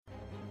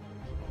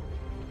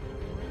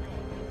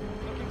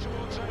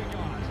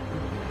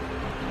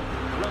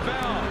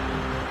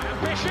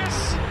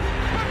Cautious,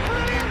 but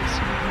brilliant!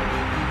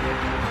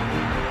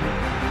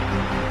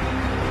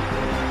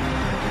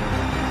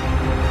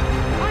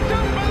 I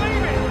don't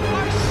believe it!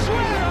 I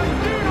swear I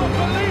do not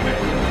believe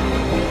it!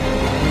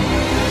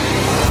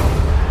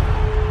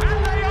 And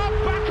they are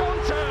back on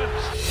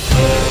terms!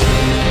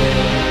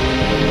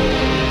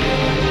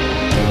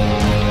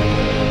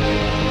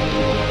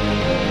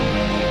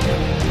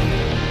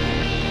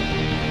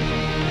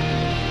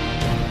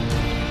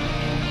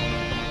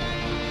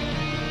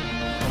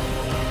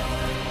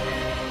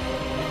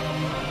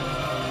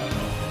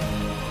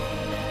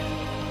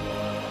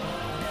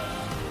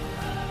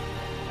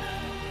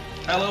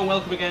 Hello,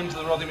 welcome again to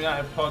the Rotherham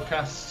United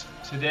podcast.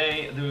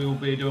 Today we will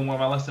be doing one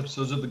of our last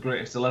episodes of the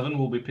Greatest 11.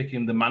 We'll be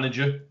picking the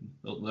manager,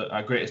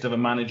 our greatest ever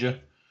manager.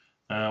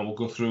 We'll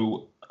go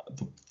through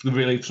some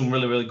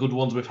really good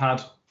ones we've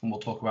had, and we'll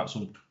talk about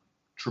some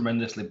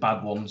tremendously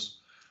bad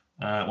ones.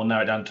 We'll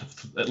narrow it down to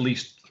at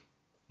least,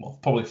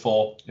 probably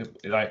four.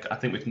 I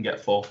think we can get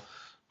four,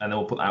 and then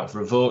we'll put that out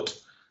for a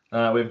vote.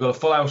 We've got a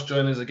full house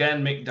joining us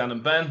again, Mick, Dan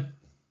and Ben.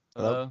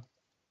 Hello.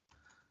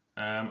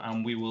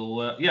 And we will,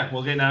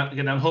 we'll get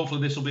down. Hopefully,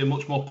 this will be a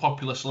much more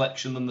popular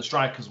selection than the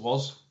strikers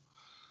was.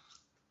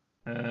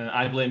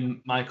 I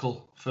blame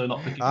Michael for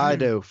not picking. I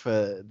do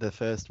for the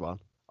first one,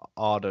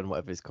 Arden,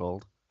 whatever he's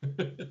called.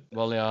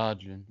 Wally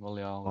Arden.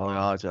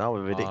 Arden, that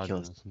was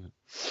ridiculous.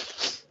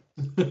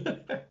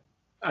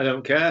 I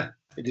don't care.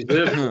 He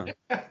deserves it.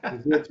 He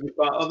deserves to be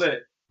part of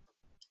it.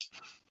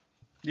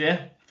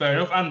 Yeah, fair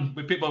enough. And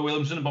we picked Bobby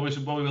Williamson and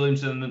Bobby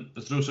Williamson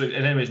through. So if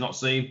anybody's not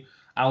seen,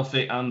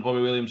 Alfie and Bobby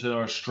Williamson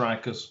are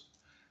strikers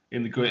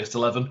in the Greatest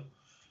 11.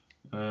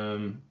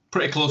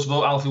 Pretty close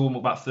vote. Alfie won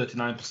about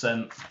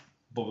 39%.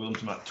 Bobby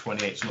Williamson about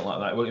 28%, something like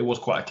that. It was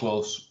quite a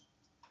close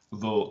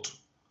vote.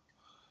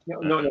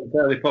 Not a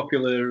fairly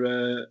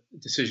popular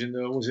decision,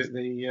 though, was it?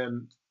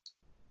 The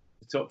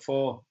top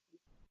four.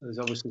 There's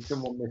obviously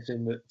someone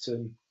missing that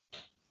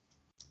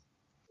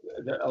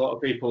a lot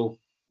of people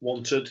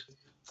wanted,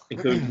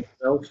 including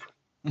myself.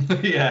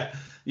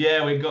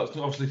 yeah, we got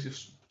obviously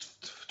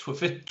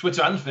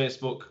Twitter and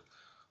Facebook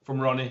from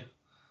Ronnie.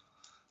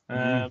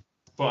 But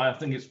I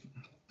think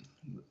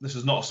this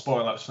is not a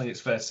spoiler. I think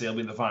it's fair to say he'll be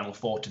in the final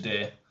four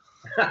today.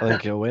 I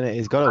think he'll win it.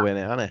 He's got to win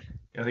it, hasn't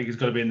he? I think he's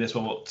got to be in this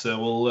one, but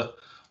we'll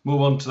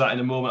move on to that in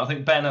a moment. I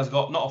think Ben has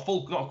got not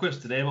a quiz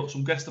today, but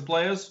some guest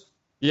players.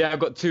 Yeah, I've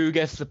got two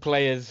guest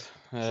players.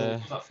 So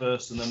that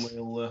first, and then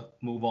we'll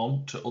move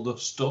on to other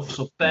stuff.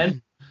 So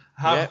Ben,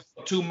 have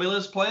two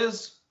Millers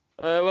players.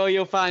 Well,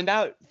 you'll find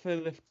out for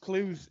the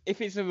clues.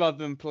 If it's a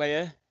Rotherham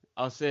player,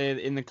 I'll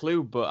say in the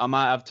clue, but I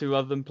might have two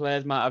Rotherham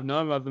players, might have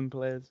no Rotherham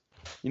players.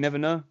 You never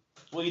know.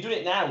 Well, you're doing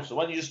it now, so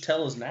why don't you just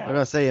tell us now? I'm going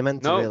to say you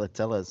meant to really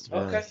tell us.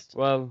 Okay.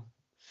 Well,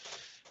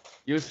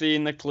 you'll see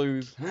in the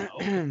clues.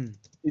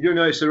 You do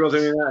know it's the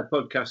Rotherham United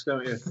podcast,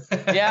 don't you?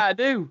 Yeah, I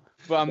do.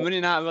 But I'm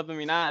running out of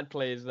Rotherham United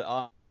players that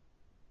are.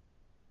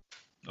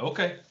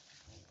 Okay.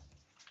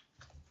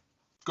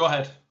 Go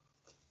ahead.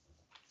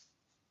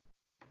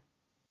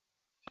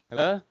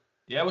 Hello?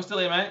 Yeah, we're still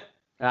here, mate.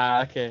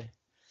 Okay.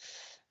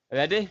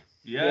 Ready?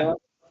 Yeah.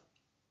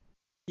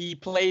 He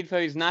played for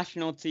his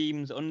national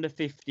teams under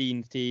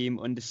 15s team,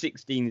 under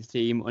 16s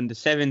team, under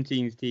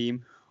 17s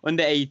team,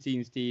 under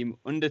 18s team,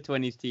 under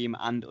 20s team,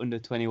 and under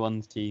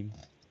 21s team.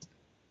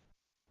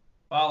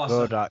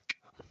 Bodak.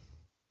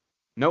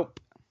 Nope.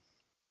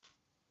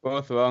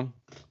 Both wrong.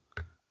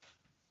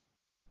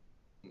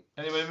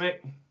 Anyway,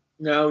 Mick?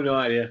 No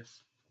idea.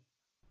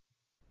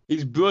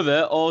 His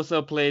brother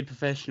also played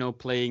professional,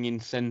 playing in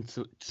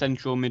central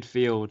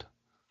midfield.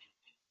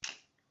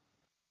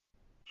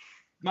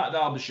 Matt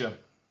Derbyshire.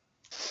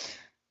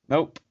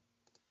 Nope.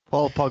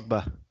 Paul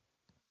Pogba.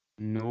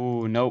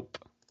 Nope.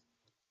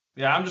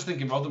 Yeah, I'm just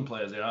thinking Rotherham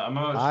players here.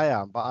 I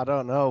am, but I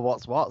don't know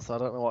what's what, so I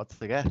don't know what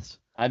to guess.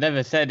 I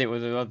never said it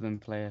was a Rotherham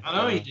player. I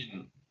know you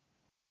didn't.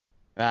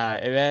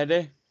 Right, you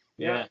ready?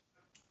 Yeah.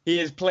 He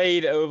has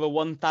played over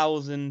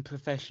 1,000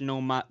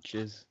 professional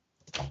matches.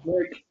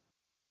 Nick.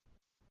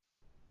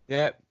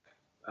 Yep.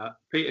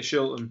 Peter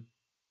Shilton.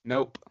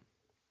 Nope.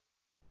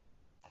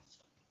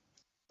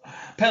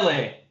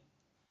 Pele.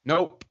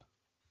 Nope.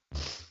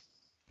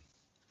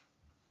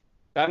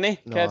 Danny,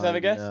 care to have a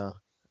guess? No.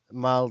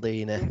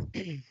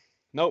 Maldini.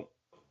 Nope.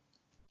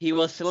 He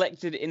was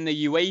selected in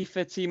the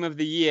UEFA Team of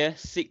the Year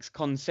 6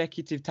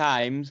 consecutive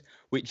times,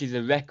 which is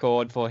a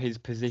record for his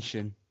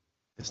position.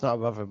 It's not a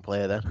Rotherham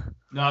player then.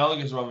 No, I don't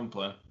think it's a Rotherham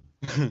player.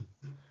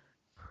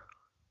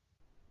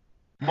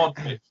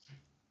 Modric.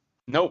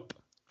 Nope.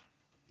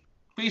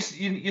 But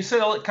you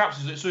said all it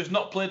captures it, so he's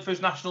not played for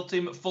his national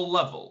team at full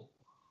level.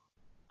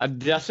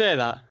 Did I say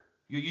that?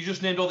 You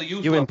just named all the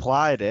youth. You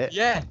implied it.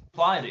 Yeah.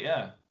 Implied it,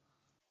 yeah.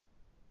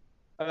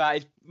 All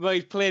right. Well,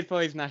 he's played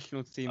for his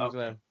national team as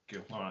well.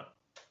 Cool. All right.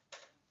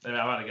 Anyway,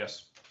 I've had a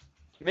guess.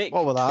 Mick,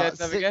 What was care that?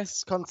 to have a guess?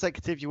 6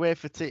 consecutive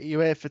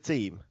UEFA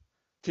team.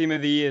 Team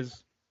of the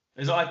Years.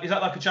 Is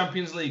that like a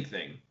Champions League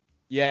thing?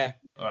 Yeah.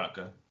 All right,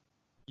 okay.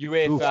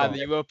 UEFA, Buffon. the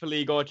Europa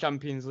League or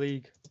Champions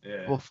League.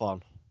 Yeah.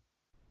 Buffon.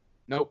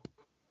 Nope.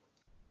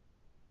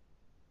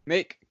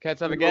 Mick, care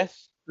to have a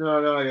guess?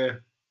 No idea.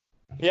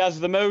 He has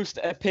the most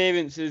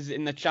appearances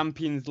in the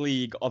Champions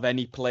League of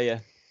any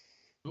player.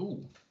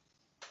 Ooh.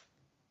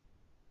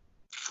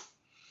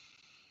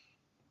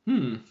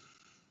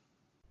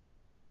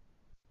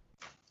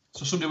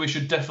 So somebody we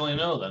should definitely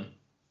know then.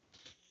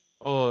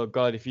 Oh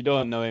God, if you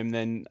don't know him,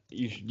 then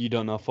you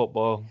don't know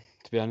football,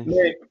 to be honest.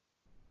 Nick,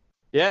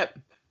 Yep.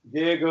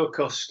 Diego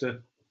Costa.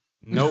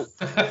 Nope.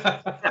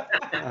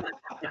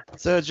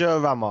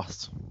 Sergio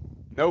Ramos.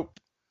 Nope.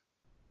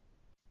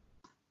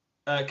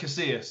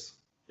 Casillas.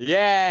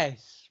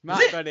 Yes.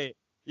 Matt it? got it.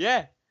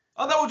 Yeah.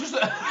 Oh, that was just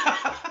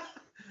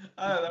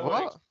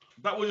What?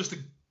 that was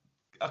just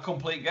a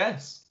complete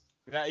guess.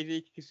 That is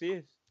Iker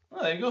Casillas.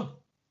 Oh, there you go.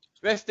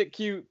 Rest of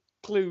cute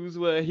clues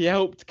were he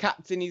helped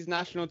captain his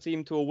national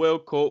team to a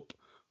World Cup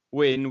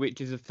win,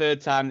 which is the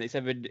third time that it's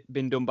ever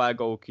been done by a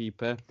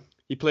goalkeeper.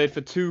 He played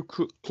for two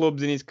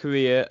clubs in his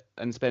career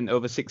and spent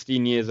over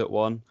 16 years at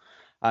one.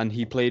 And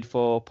he played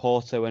for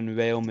Porto and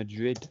Real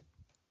Madrid.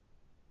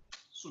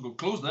 So good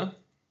clues then.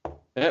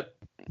 Yep.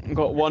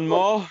 Got one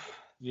more.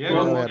 Yeah. Well,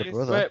 one we more had a guess.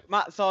 brother. Wait,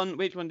 Matt's on.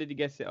 Which one did you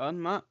guess it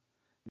on, Matt?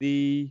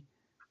 The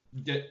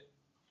Yeah.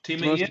 Team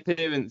of the most year?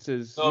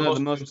 appearances. Oh, No, most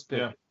the most.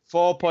 appearances, yeah.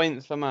 4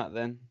 points for Matt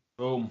then.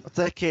 Boom. I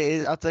take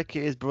it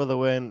his brother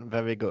weren't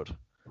very good.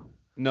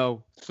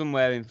 No,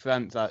 somewhere in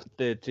France at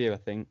third tier, I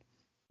think.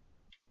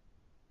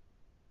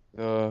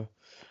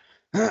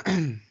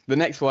 The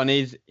next one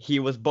is he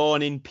was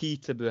born in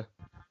Peterborough.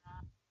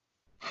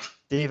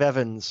 Steve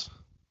Evans.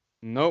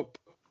 Nope.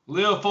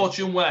 Leo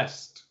Fortune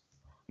West.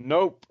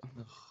 Nope.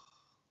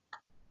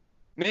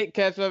 Nick,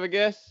 care to have a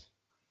guess?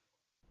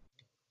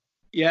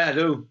 Yeah, I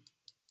do.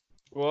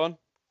 Go on.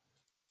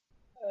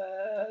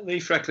 Lee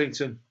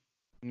Frecklington.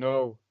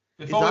 No.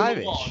 Before we move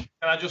Irish. on,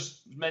 can I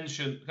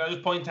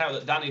just point out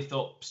that Danny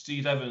thought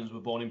Steve Evans were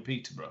born in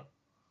Peterborough?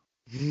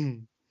 The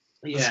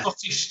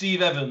Scottish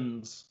Steve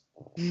Evans.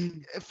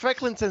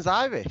 Frecklington's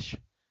Irish.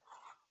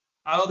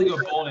 I don't think he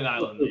was born in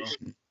Ireland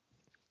though.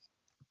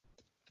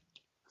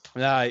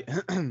 Right.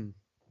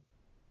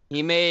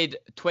 He made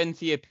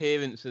 20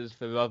 appearances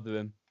for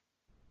Rotherham.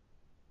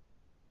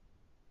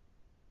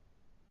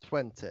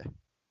 20.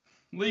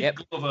 Lee Yep.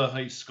 Glover,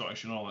 he's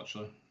Scottish and all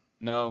actually.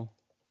 No.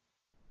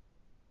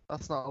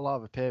 That's not a lot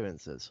of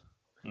appearances.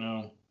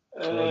 No.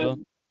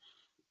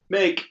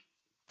 Mick,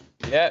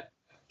 Yep.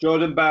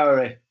 Jordan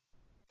Bowery.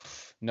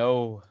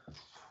 No.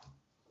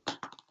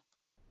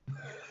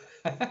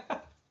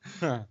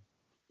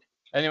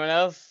 Anyone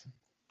else?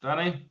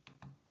 Danny?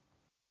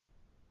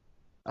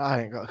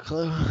 I ain't got a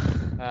clue.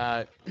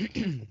 Uh,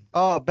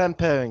 Oh, Ben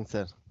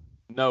Purrington.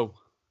 no.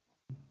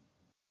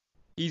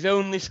 He's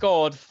only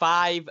scored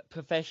 5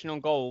 professional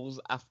goals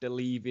after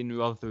leaving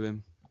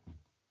Rotherham.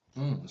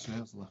 Oh, that's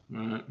left.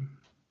 Right.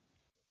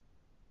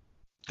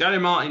 Gary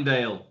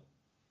Martindale.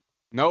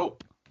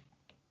 Nope.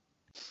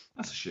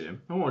 That's a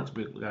shame. I want it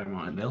to be Gary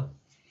Martindale.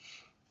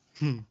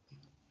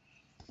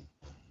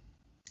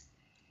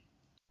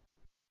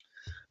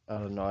 I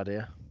have no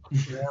idea.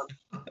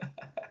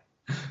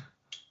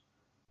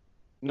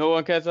 No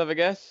one cares to have a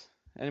guess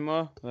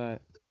anymore? Right.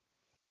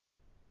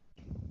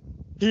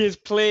 He has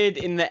played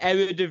in the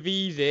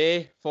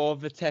Eredivisie for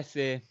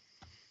Vitesse.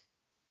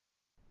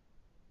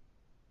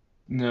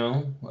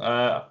 No.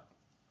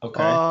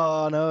 Okay.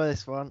 Oh, no,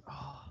 this one.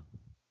 Oh,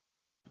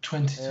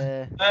 20.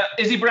 eh,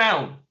 Izzy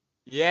Brown.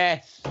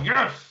 Yes.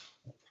 Yes.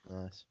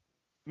 nice.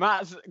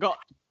 Matt's got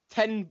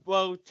 10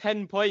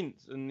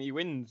 points and he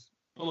wins.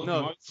 Oh, look,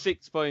 No,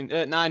 6 points,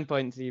 9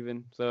 points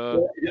even.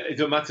 So It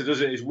don't matter,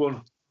 does it? He's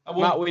won. I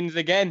won Matt wins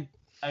again.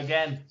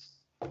 again.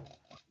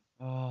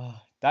 Oh,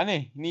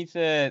 Danny, you need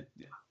to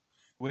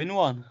win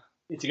one.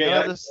 Need to Can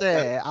get I just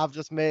say, I've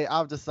just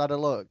had a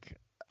look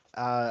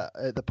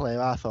at the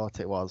player I thought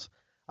it was.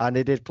 And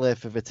he did play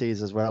for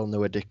Vitesse as well,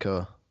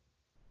 Nuadico,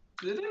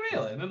 Did he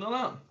really? I didn't know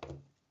that.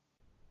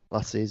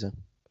 last season.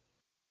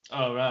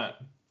 Oh, right.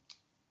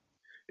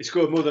 He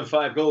scored more than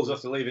 5 goals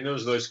after leaving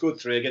us, though. He scored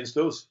 3 against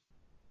us.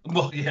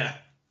 Well, yeah.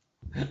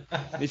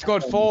 He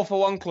scored 4 for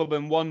one club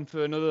and 1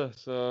 for another.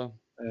 So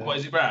What,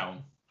 Izzy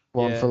Brown?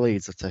 One Yeah. for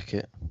Leeds, I take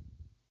it.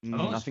 don't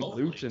I think score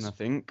Luton. Leeds. I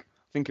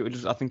think it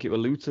was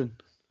Luton.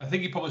 I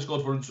think he probably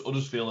scored for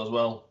Huddersfield as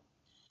well.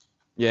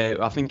 Yeah,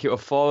 I think it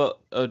was 4 at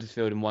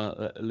Huddersfield and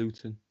 1 at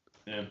Luton.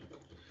 Yeah.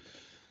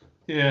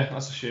 Yeah,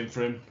 that's a shame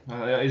for him.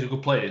 He's a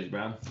good player, Izzy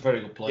Brown.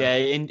 Very good player. Yeah,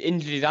 he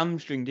injured his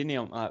hamstring, didn't he,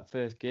 on that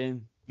first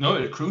game? No,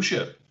 he's a cruise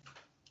ship.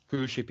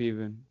 Cruise ship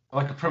even.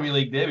 Like a Premier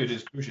League debut,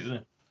 it's cruise ship, isn't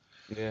it?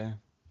 Yeah.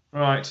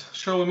 Right.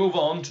 Shall we move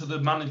on to the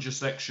manager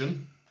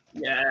section?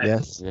 Yeah.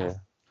 Yes.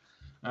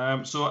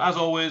 Yeah. So, as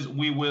always,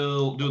 we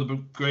will do the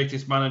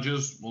greatest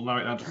managers. We'll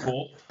narrow it down to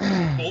 4.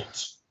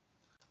 But,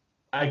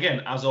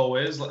 again, as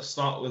always, let's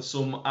start with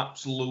some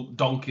absolute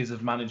donkeys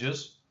of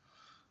managers.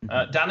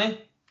 Danny,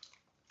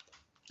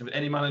 have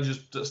any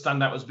managers that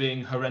stand out as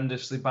being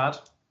horrendously bad?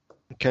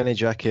 Kenny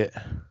Jackett.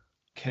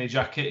 Kenny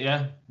Jackett,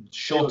 yeah.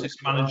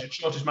 Shortest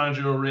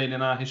managerial reign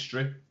in our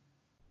history.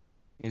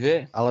 Is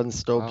it? Alan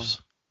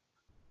Stubbs.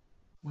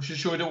 We should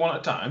show we do one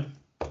at a time.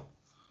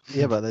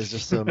 Yeah, but there's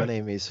just so many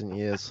in recent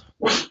years.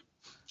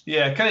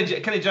 Yeah, Kenny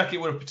Jackett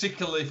were a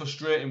particularly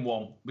frustrating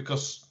one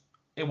because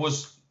it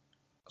was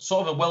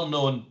sort of a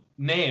well-known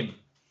name.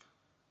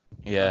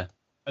 Yeah.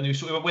 And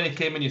when he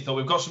came in, you thought,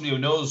 we've got somebody who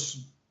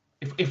knows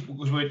if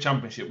we were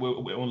Championship, we're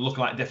looking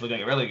like definitely going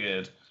to get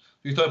relegated.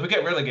 You thought, if we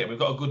get relegated, we've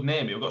got a good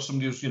name here. We've got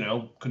somebody who's,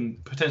 can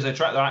potentially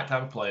attract the right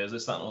type of players,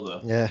 this, that, and other.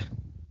 Yeah.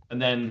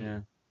 And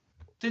then,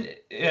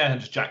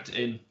 just jacked it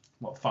in,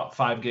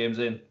 5 games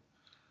in.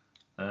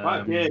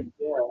 5 games,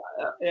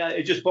 yeah.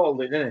 It just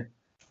bottled it, didn't it?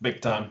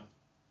 Big time.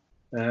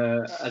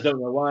 I don't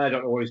know why. I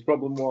don't know what his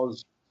problem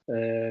was.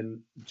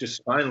 Just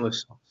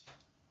spineless,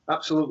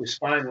 absolutely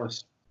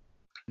spineless.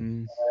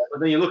 But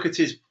then you look at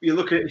his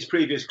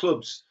previous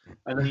clubs,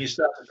 and then you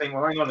start to think,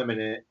 well, hang on a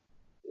minute.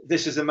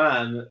 This is a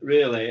man,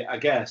 really. I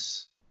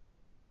guess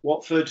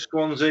Watford,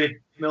 Swansea,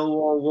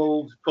 Millwall,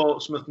 Wolves,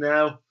 Portsmouth.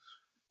 Now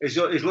he's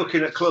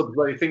looking at clubs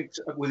where he thinks,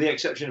 with the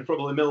exception of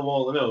probably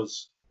Millwall and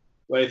us,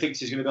 where he thinks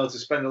he's going to be able to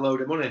spend a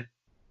load of money.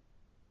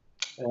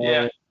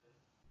 I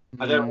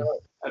don't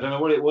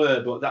know what it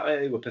were, but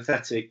it were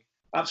pathetic,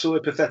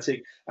 absolutely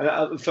pathetic.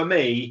 And for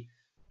me,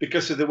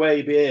 because of the way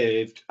he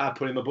behaved, I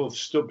put him above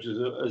Stubbs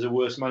as a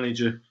worse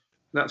manager.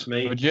 That's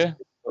me. Would you?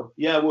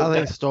 Yeah, well, I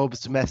think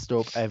Stubbs messed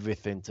up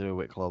everything to do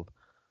with club.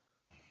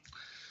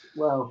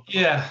 Well,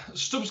 yeah,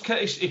 Stubbs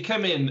he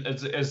came in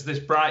as this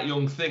bright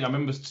young thing. I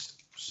remember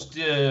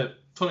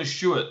Tony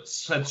Stewart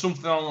said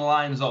something along the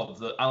lines of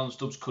that Alan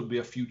Stubbs could be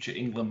a future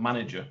England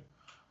manager,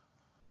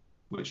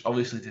 which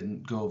obviously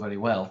didn't go very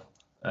well.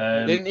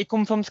 Didn't he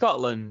come from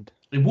Scotland?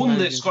 He won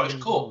the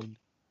Scottish Cup.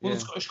 Yeah. The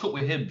Scottish Cup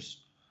with Hibs.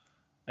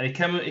 And he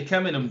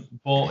came in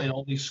and brought in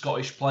all these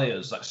Scottish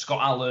players like Scott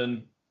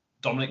Allen,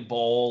 Dominic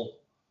Ball,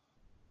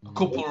 a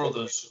couple of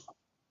others.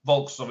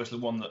 Volk's obviously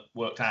one that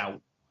worked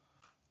out.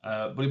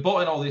 But he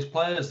brought in all these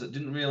players that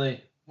didn't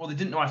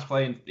know how to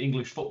play in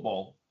English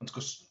football. And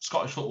because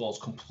Scottish football is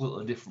a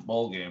completely different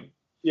ballgame.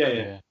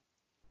 Yeah.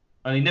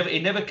 And he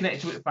never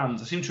connected with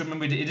fans. I seem to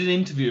remember he did an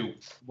interview.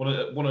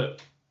 One of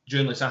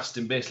journalists asked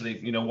him basically,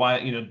 why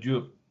do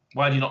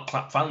you not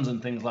clap fans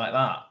and things like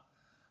that?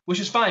 Which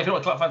is fine if you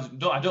don't clap fans.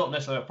 I don't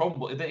necessarily have a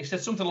problem. But he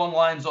said something along the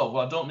lines of,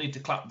 "Well, I don't need to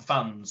clap the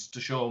fans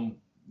to show them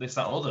this,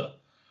 that, and other."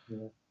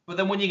 Yeah. But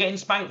then when you're getting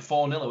spanked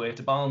 4-0 away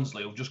to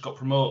Barnsley, who've just got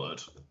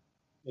promoted,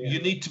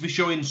 you need to be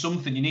showing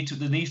something. There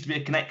needs to be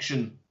a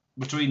connection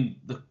between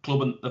the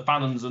club and the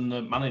fans and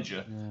the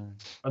manager. Yeah.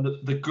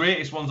 And the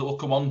greatest ones that we'll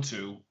come on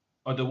to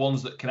are the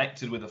ones that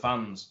connected with the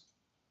fans.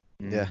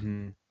 Yeah.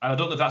 And I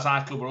don't know if that's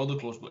our club or other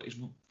clubs, but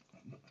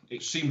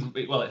it seems,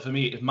 for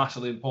me, it's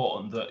massively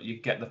important that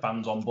you get the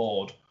fans on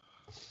board.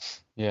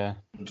 Yeah.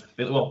 And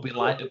be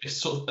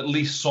at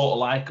least sort of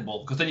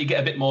likeable, because then you get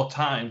a bit more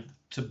time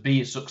to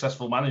be a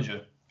successful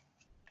manager.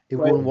 He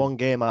won 1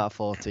 game out of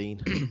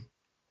 14. It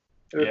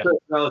was a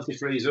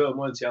personality-free zone,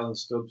 weren't he, Alan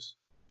Stubbs?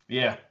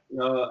 Yeah.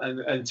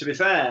 And to be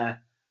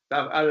fair,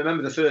 I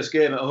remember the first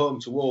game at home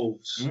to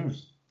Wolves.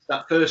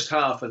 That first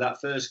half of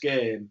that first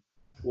game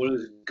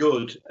was as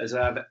good as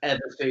I've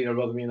ever seen a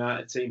Rotherham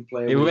United team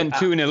play. We went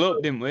 2-0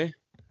 up, didn't we?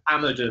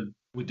 Hammered them.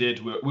 We did.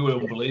 We were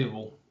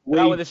unbelievable.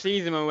 That was the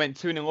season when we went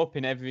 2-0 up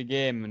in every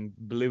game and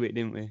blew it,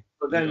 didn't we?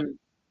 But then,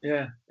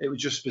 it was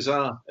just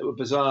bizarre. It was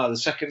bizarre. The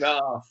second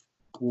half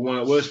was one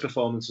of the worst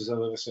performances I've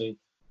ever seen.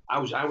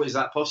 How is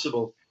that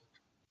possible?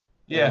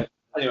 Yeah.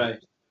 Anyway.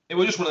 It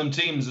was just one of them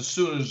teams, as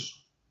soon as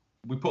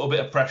we put a bit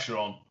of pressure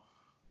on,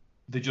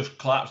 they just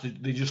collapsed.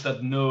 They just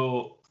had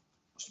no...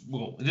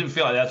 Well, it didn't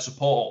feel like they had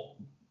support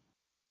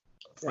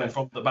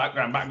from the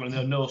background. They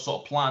had no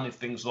sort of plan if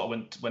things sort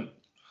of went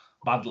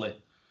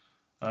badly.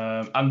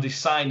 And the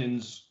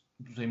signings,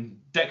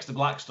 Dexter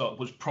Blackstock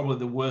was probably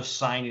the worst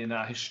signing in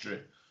our history.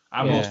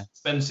 Our most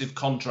expensive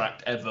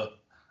contract ever.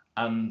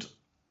 And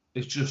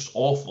it's just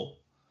awful.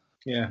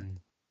 Yeah.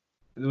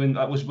 We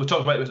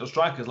talked about it with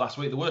strikers last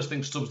week. The worst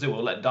thing Stubbs did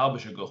was let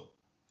Derbyshire go.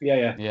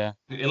 Yeah.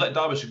 He let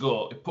Derbyshire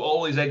go. He put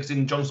all his eggs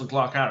in Johnson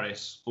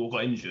Clark-Harris, who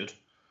got injured.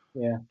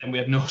 Yeah. And we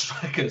had no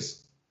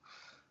strikers.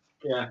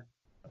 Yeah.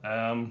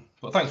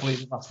 But thankfully, it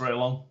didn't last very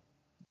long.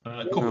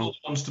 A couple of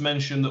ones to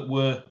mention that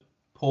were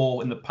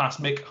poor in the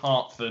past. Mick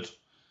Hartford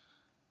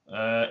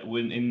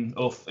in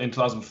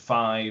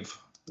 2005.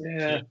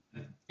 Yeah.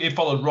 He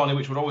followed Ronnie,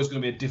 which was always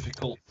going to be a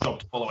difficult job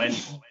to follow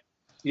anyway.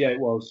 Yeah, it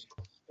was.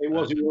 It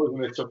was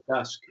a tough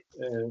task.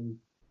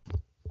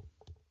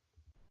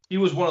 He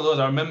was one of those.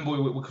 I remember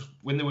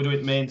when they were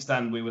doing main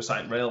stand, we were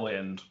sat at Railway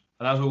End,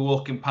 and as we were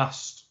walking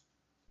past,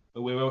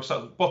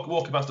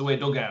 walking past the away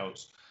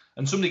dugouts,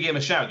 and somebody gave him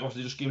a shout,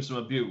 obviously just gave him some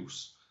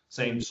abuse,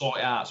 saying sort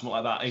it out, something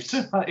like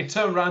that. He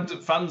turned around to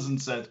fans and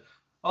said,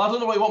 "Well, I don't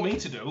know what you want me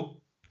to do."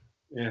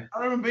 Yeah. I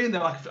remember being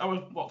there, like I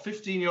was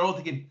 15-year-old,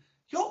 thinking,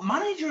 "You're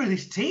manager of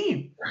this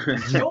team.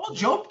 It's your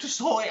job to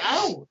sort it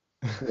out."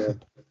 Yeah.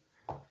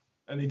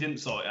 And he didn't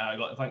sort it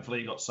out.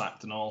 Thankfully, he got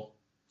sacked and all.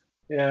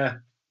 Yeah,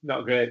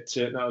 not a great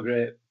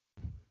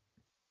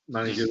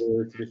manager,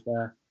 to be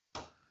fair.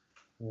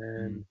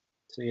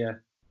 So yeah.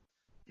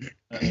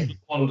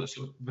 One that's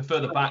a bit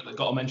further back that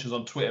got a mentions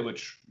on Twitter,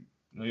 which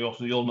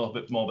you'll know a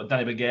bit more, but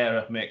Danny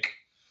Bagheera, Mick.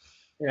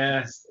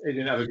 Yeah, he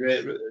didn't have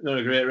not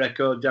a great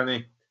record,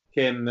 Danny.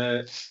 Kim.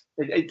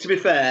 To be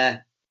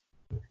fair,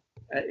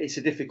 it's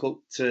a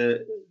difficult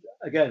thing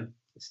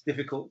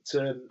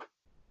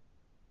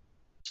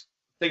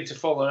to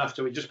follow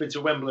after. We've just been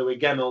to Wembley with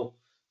Gemmell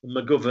and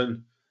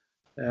McGovern.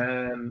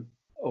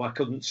 I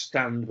couldn't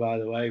stand, by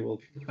the way. Well,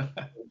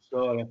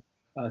 story.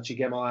 Archie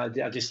Gemmell, I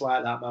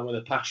dislike that man with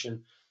a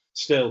passion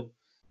still.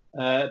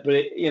 But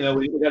we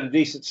had a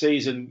decent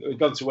season. We'd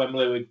gone to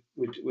Wembley.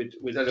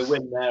 We'd had a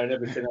win there and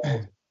everything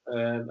else.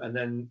 And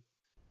then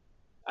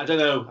I don't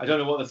know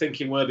what the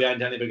thinking were behind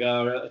Danny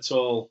Bergara at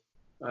all.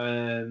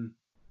 And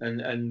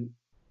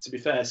to be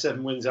fair,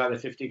 7 wins out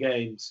of 50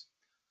 games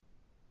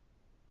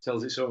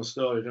tells its own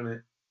story, doesn't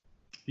it?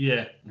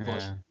 Yeah.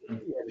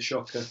 The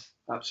shocker,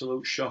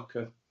 absolute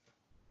shocker.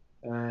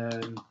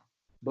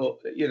 But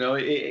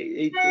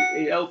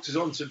it helped us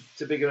on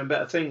to bigger and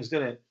better things,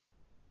 didn't it?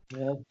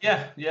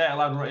 Yeah. He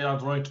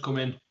allowed Roy to come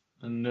in,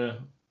 and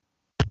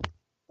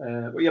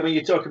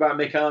you talk about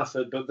Mick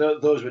Harford, but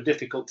those were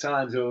difficult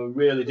times. They were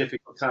really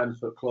difficult times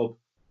for the club.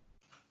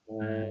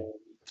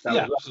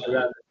 That was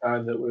around the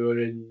time that we were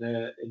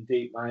in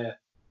deep mire.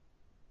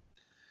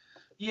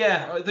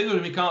 Yeah, I think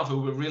with Mick Harford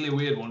was a really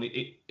weird one.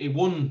 He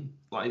won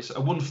I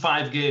won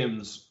 5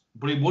 games,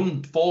 but he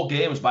won 4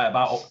 games by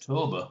about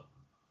October.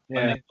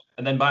 Yeah.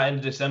 And then by the end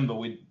of December,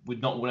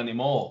 we'd not won any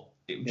more.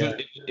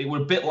 It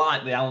was a bit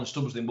like the Alan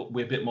Stubbs thing, but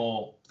we're a bit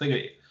more.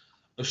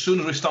 As soon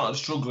as we started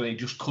struggling, he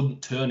just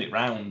couldn't turn it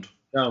round.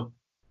 No,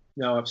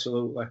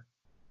 absolutely.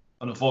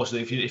 And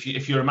unfortunately,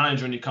 if you're a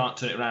manager and you can't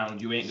turn it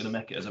round, you ain't going to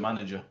make it as a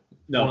manager.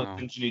 No. One of the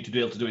things you need to be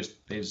able to do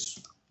is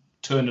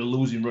turn a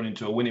losing run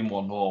into a winning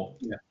one, or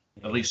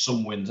at least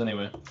some wins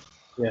anyway.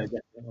 Yeah,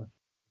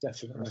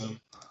 definitely.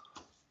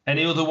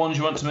 Any other ones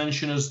you want to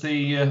mention as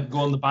the go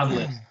on the bad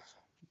list?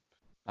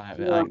 I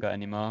haven't got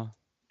any more.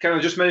 Can I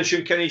just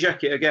mention Kenny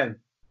Jackett again?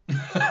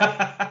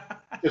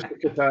 just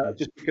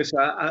because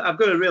I've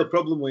got a real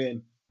problem with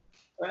him.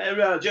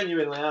 I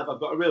genuinely have. I've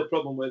got a real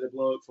problem with the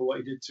bloke for what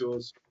he did to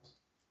us.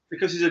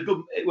 Because he's a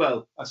good,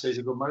 I say he's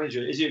a good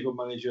manager. Is he a good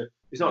manager?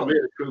 He's not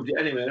really proved it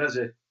anyway, has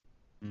he?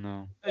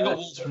 No. He got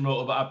Wolves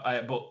promoted,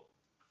 but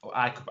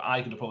I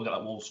could have probably got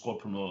that Wolves squad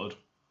promoted.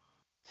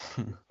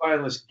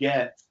 Finalist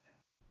get.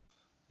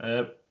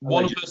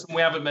 One person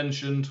we haven't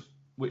mentioned,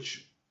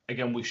 which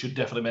again we should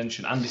definitely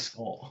mention, Andy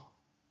Scott.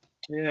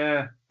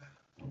 Yeah.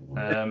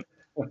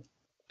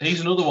 He's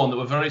another one that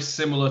were very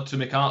similar to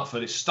Mick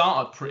Harford. It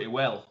started pretty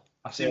well.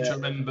 I seem to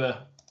remember.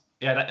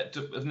 Yeah,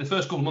 in the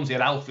first couple of months he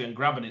had Alfie and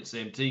Graben in the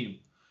same team.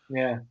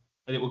 Yeah.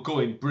 And it was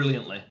going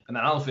brilliantly, and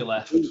then Alfie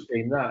left.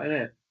 Seen that, isn't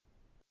it?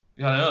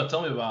 Yeah, I know.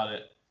 Tell me about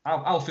it.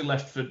 Alfie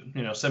left for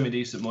semi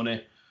decent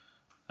money.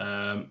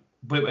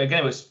 But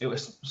again, it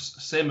was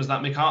same as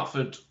that Mick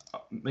Harford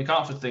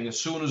thing. As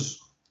soon as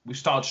we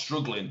started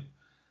struggling,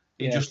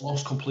 he just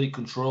lost complete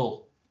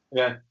control.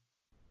 Yeah.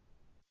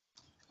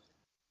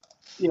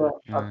 Yeah,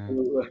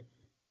 absolutely.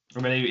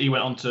 I mean, he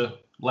went on to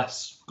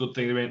less good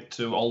things. He went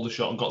to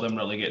Aldershot and got them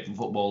relegated from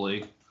Football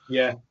League.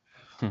 Yeah.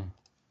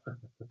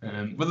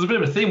 But there's a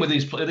bit of a theme with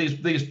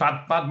these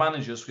bad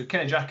managers.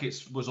 Kenny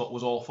Jackett was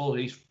awful.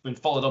 He's been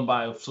followed on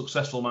by a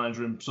successful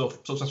manager and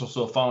successful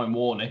so far in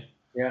Warney.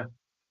 Yeah.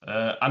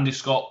 Andy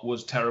Scott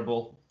was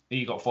terrible.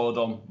 He got followed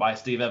on by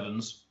Steve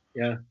Evans.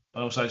 Yeah.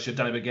 And also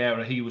Danny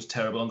Bergara, he was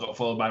terrible and got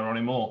followed by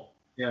Ronnie Moore.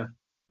 Yeah.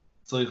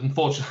 So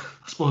unfortunately,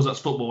 I suppose that's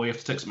football where you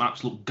have to take some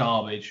absolute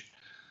garbage.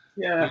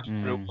 Yeah.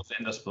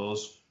 I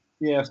suppose.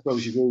 Yeah, I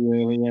suppose you do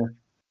really.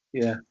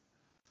 Yeah.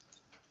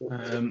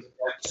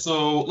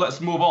 So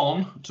let's move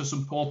on to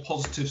some more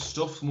positive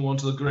stuff. Move on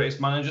to the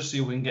greatest manager. See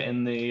if we can get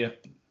in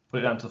put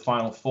it down to the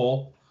final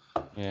 4.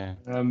 Yeah.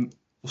 We'll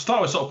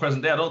start with sort of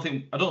present day. I don't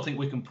think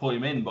we can put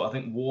him in, but I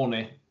think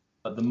Warney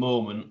at the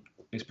moment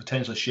is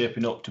potentially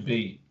shaping up to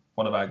be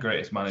one of our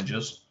greatest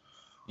managers.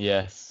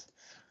 Yes,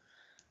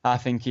 I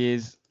think he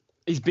is.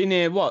 He's been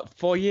here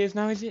 4 years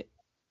now, is it?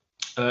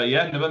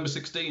 November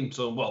 16.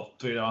 So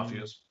 3.5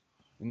 years.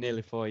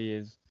 Nearly 4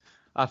 years.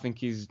 I think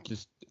he's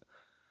just.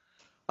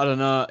 I don't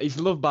know. He's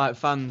loved by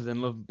fans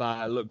and loved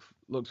by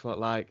looks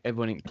like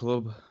everyone in the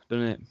club,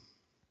 doesn't it?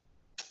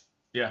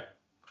 Yeah.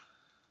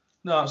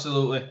 No,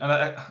 absolutely.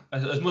 And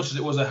as much as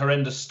it was a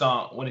horrendous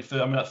start when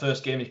that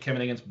first game he came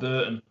in against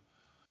Burton,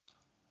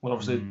 when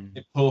obviously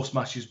in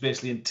post-match he's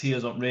basically in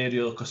tears on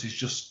radio because he's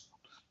just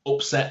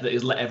upset that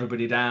he's let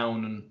everybody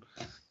down. And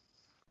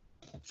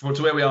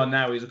to where we are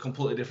now, he's a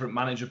completely different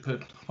manager,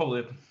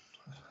 probably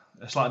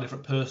a slightly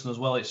different person as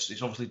well. It's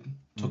obviously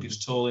took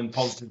its toll in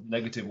positive and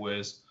negative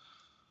ways.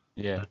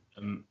 Yeah.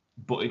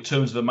 But in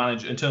terms of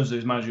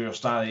his managerial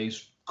style,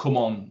 he's come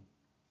on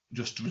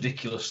just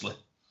ridiculously.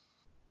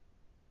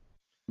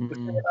 The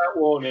thing about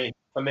Warney,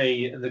 for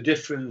me, and the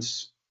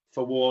difference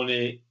for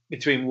Warney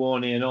between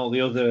Warney and all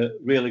the other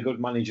really good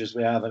managers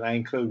we have, and I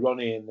include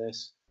Ronnie in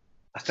this,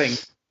 I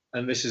think,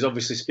 and this is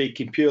obviously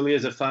speaking purely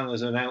as a fan,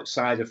 as an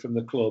outsider from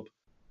the club,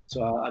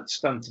 so I'd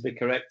stand to be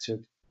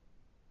corrected.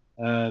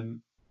 Paul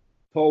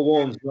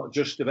Warne's not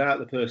just about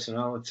the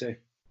personality.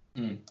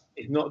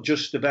 It's not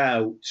just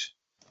about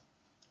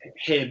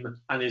him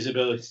and his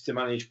ability to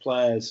manage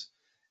players.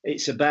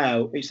 it's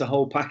the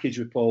whole package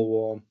with Paul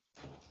Warne.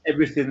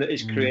 Everything that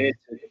is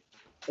created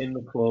in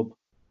the club,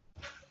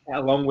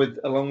 along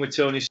with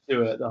Tony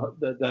Stewart,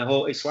 the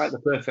whole, it's like the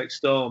perfect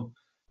storm.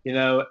 You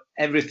know,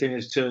 everything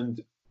has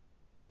turned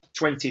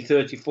 20,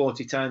 30,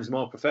 40 times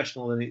more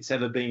professional than it's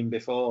ever been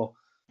before.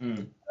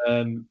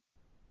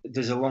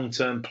 There's a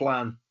long-term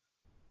plan.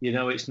 You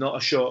know, it's not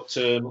a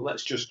short-term,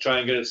 let's just try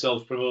and get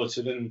ourselves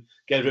promoted and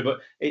get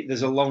everybody.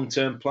 There's a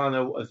long-term plan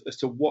as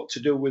to what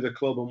to do with the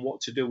club and what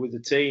to do with the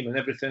team and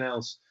everything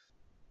else.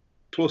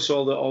 Plus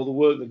all the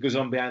work that goes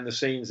on behind the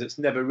scenes that's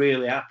never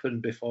really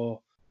happened before.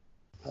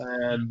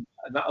 And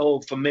that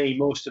all, for me,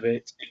 most of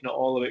it, if not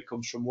all of it,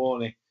 comes from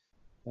Warney.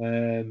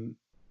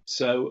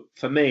 So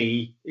for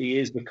me, he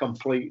is the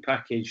complete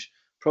package,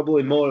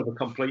 probably more of a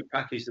complete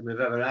package than we've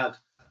ever had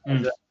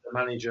as a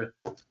manager.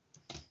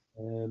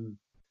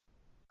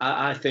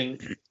 I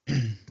think,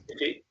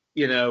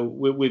 you know,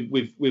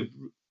 we've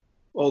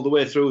all the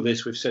way through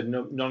this, we've said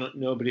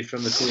nobody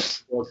from the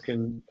club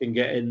can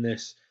get in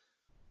this.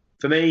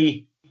 For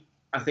me,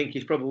 I think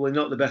he's probably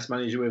not the best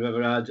manager we've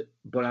ever had,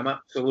 but I'm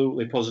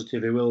absolutely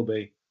positive he will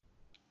be.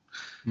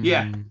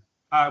 Yeah,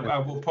 I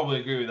will probably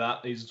agree with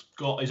that. He's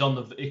got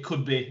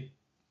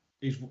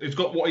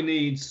what he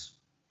needs.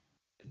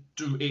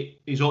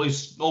 He's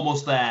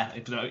almost there.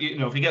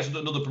 If he gets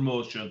another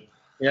promotion,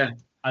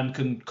 and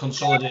can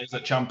consolidate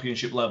at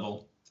championship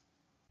level,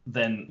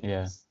 then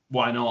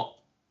why not?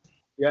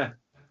 Yeah.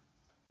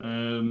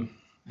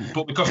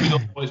 But because we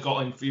don't know what he's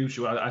got in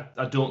future,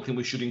 I don't think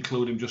we should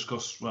include him just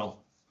because,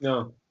 well,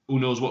 no, who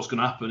knows what's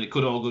going to happen? It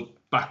could all go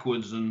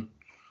backwards and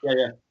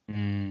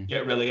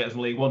get relegated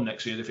from League One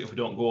next year if we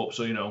don't go up.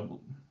 So, you know,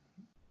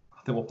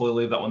 I think we'll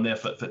probably leave that one there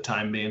for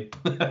time being.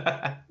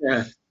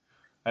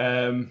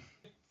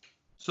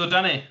 So,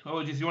 Danny,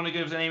 do you want to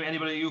give us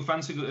anybody you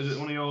fancy? Is it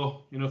one of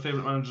your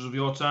favourite managers of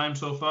your time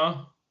so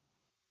far?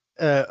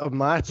 Of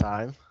my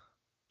time?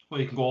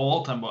 Well, you can go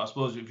all time, but I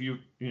suppose if you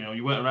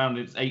weren't around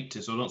in the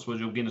 80s, so I don't suppose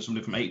you're beginning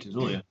somebody from 80s,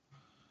 will you?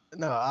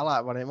 No, I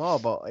like Ronnie Moore,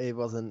 but he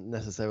wasn't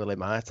necessarily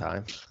my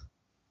time.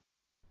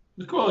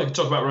 Well, you can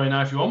talk about Ronnie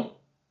now if you want.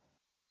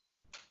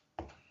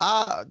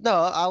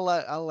 No,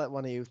 I'll let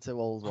one of you two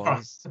old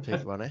ones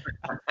pick Ronnie.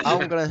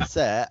 I'm gonna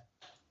say,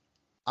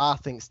 I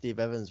think Steve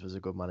Evans was a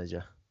good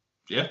manager.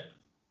 Yeah.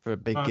 For a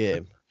big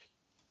game.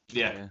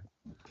 Yeah.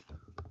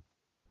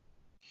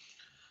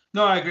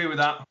 No, I agree with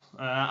that.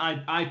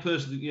 I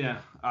personally,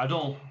 I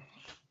don't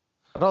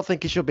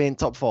think he should be in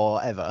top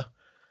 4 ever.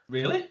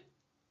 Really?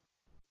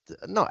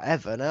 Not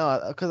ever,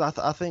 no, because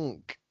I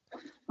think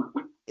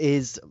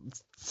his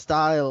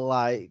style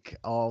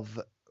of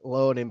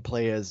loaning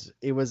players,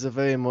 he was a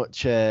very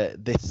much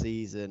this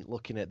season,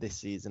 looking at this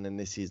season and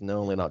this season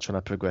only, not trying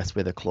to progress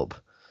with a club.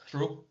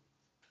 True.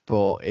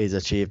 But his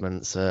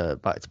achievements,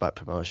 back-to-back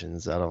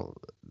promotions,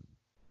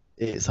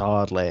 it's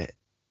hardly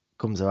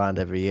comes around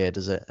every year,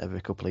 does it?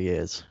 Every couple of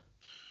years.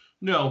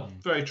 No,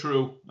 very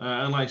true.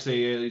 And like I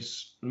say, the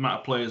amount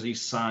of players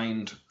he's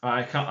signed,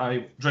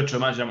 I dread to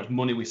imagine how much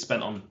money we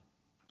spent on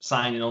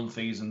signing on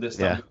fees and this,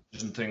 that,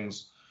 and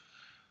things,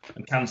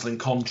 and cancelling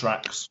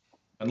contracts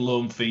and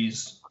loan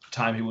fees the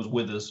time he was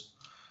with us.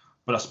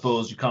 But I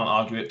suppose you can't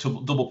argue it.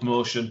 Double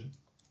promotion,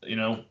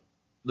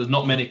 there's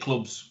not many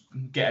clubs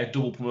get a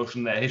double promotion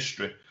in their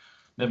history.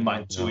 Never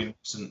mind two in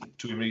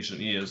recent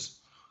years.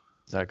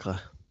 Exactly.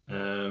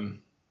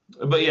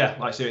 But yeah,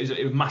 like I say,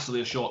 it was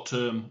massively a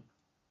short-term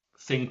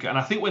thing. And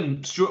I think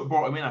when Stewart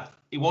brought him in,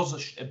 it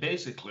was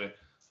basically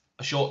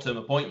a short-term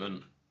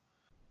appointment.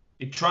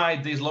 He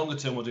tried these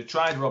longer-term ones. He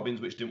tried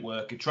Robbins, which didn't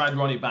work. He tried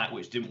Ronnie back,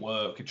 which didn't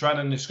work. He tried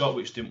Andy Scott,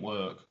 which didn't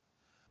work.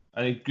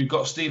 And he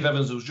got Steve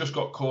Evans, who's just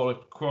got Crawley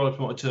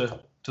promoted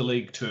to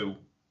League Two,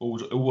 who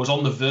was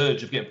on the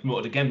verge of getting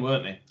promoted again,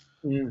 weren't he?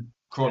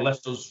 Crawley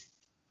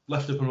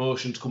left the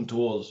promotion to come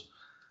to us.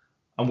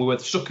 And we were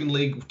stuck in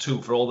League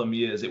Two for all them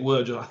years. It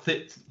were just, I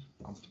think,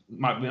 I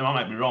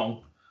might be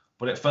wrong,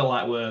 but it felt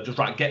like we're just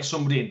right. Get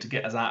somebody in to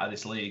get us out of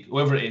this league,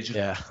 whoever it is.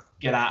 Just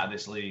get out of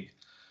this league.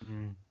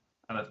 And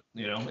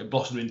it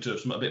blossomed into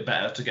something a bit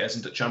better to get us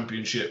into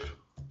Championship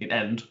in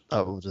end.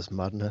 That was just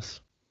madness.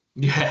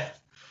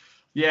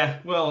 Yeah.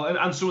 Well,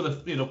 and some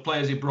of the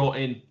players he brought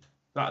in,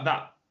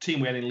 that team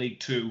we had in League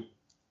Two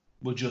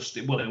were just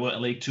it weren't a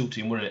League Two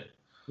team, were it?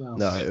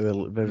 No, it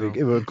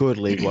was a good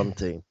League One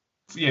team.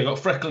 Yeah, got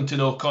Frecklington,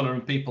 O'Connor,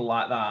 and people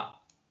like that,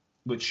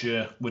 which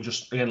were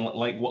just again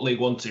like what League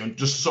One team. And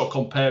just to sort of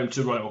compare him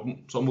to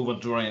Ronnie, so I'll move on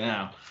to Ronnie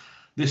now.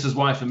 This is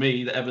why for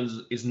me that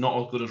Evans is not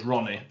as good as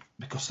Ronnie,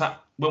 because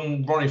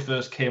when Ronnie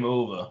first came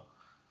over,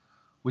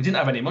 we didn't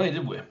have any money,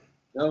 did we?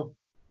 No.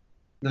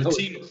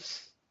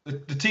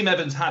 The team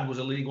Evans had was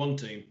a League One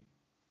team.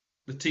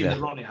 The team that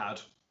Ronnie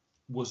had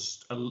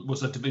was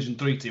a Division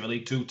 3 team, a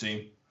League 2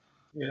 team.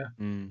 Yeah.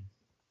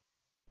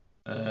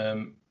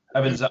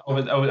 Evans had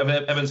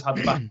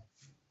the back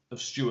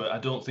of Stewart. I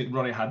don't think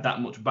Ronnie had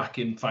that much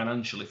backing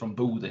financially from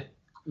Boothie.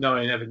 No,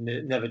 he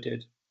never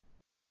did.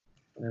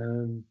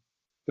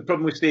 The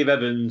problem with Steve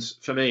Evans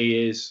for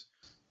me is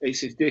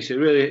it's a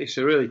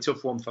really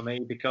tough one for me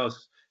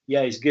because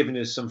yeah, he's given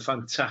us some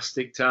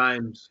fantastic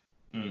times.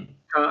 Mm.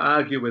 Can't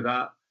argue with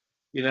that.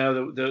 You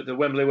know, the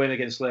Wembley win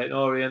against Leyton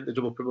Orient, the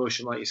double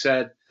promotion, like you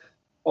said,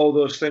 all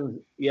those things.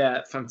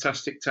 Yeah,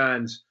 fantastic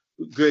times.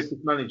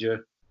 Greatest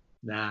manager?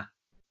 Nah,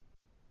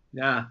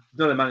 not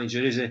a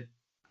manager, is he?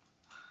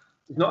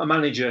 He's not a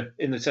manager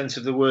in the sense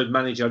of the word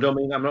manager. I don't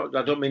mean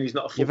he's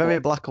not a footballer. You're very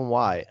black and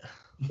white.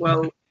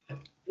 Well,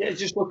 yeah,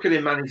 just look at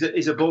him, man.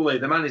 He's a bully.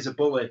 The man is a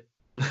bully.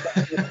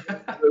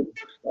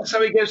 That's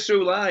how he goes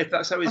through life.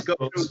 That's how he's got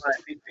through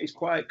life. It's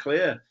quite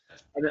clear.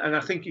 And I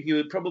think if you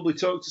would probably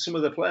talk to some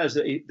of the players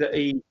that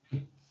he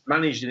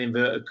managed in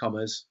inverted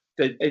commas,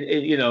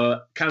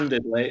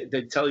 candidly,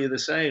 they'd tell you the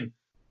same.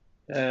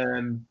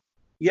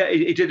 Yeah,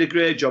 he did a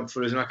great job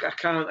for us, and I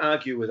can't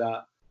argue with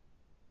that.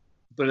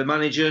 But a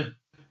manager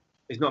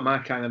is not my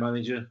kind of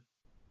manager.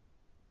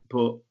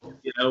 But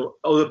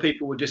other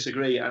people would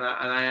disagree, and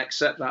I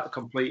accept that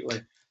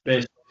completely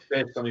based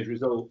on his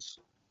results.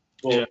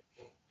 But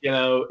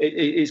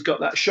he's got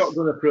that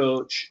shotgun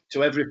approach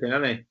to everything,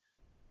 hasn't he?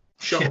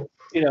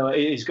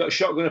 He's got a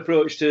shotgun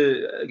approach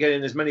to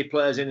getting as many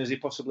players in as he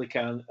possibly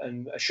can,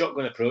 and a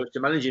shotgun approach to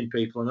managing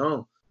people and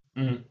all.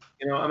 Mm.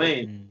 You know what I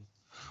mean?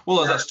 Well,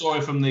 there's that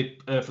story from the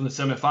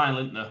semi-final,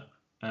 isn't there?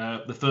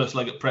 The first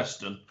leg at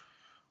Preston,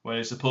 where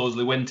he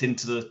supposedly went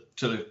into the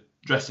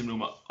dressing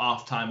room at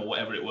half time or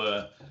whatever it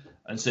were,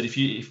 and said, if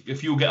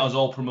you get us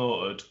all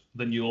promoted,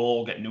 then you'll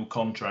all get new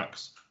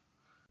contracts.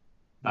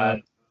 Yeah.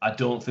 And I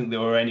don't think there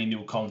were any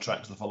new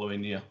contracts the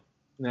following year.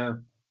 No.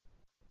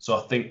 So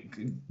I think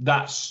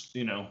that's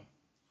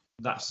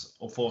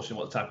unfortunately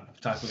what the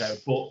type of guy.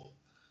 But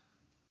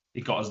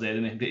he got us there,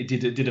 didn't he? He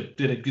did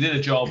a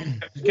job.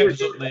 He kept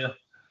us up there.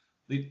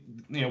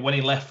 When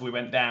he left, we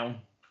went down.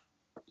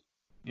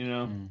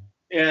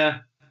 Yeah,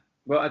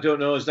 but I don't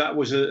know. As that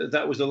was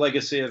the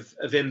legacy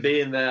of him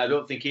being there. I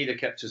don't think he'd have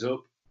kept us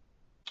up.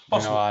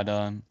 No, I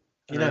don't.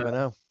 You never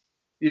know.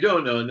 You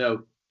don't know.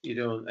 No, you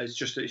don't.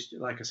 It's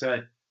like I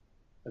say.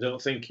 I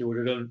don't think he would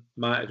have done.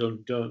 Might have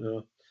done. Don't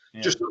know.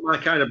 Yeah. Just not my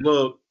kind of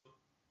bloke.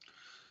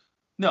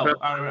 No,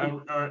 I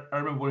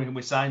remember when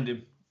we signed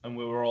him, and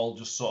we were all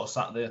just sort of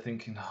sat there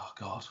thinking, "Oh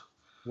God,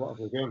 what have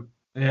we done?"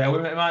 Yeah, we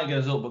might get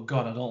us up, but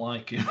God, I don't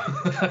like him.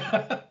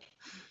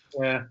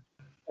 Yeah,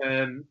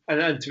 and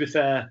to be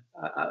fair,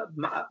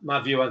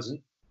 my view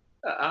hasn't.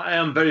 I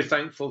am very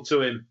thankful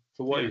to him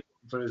for what he's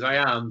done for us. I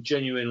am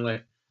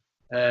genuinely.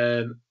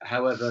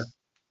 However,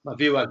 my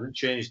view hasn't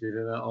changed it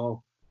at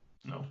all.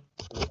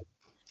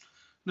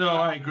 No,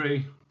 I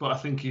agree, but I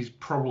think he's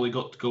probably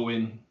got to go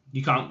in.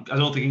 You can't. I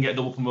don't think he can get a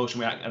double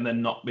promotion and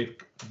then not be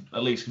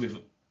at least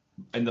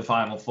in the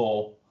final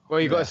four.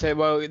 Well, you got to say,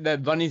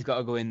 then Ronnie's got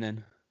to go in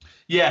then.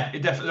 Yeah,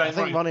 it definitely. I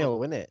think Ronnie will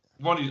win it.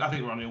 I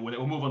think Ronnie will win it.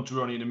 We'll move on to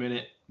Ronnie in a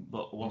minute,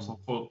 but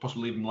we'll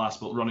possibly leave him last.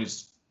 But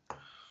Ronnie's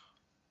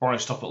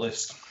top at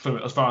list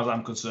as far as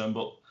I'm concerned.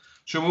 But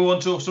should we move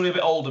on to somebody a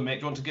bit older, mate? Do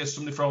you want to get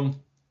somebody from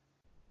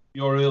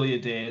your earlier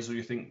days, or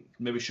you think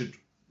maybe should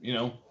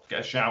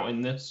get a shout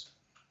in this?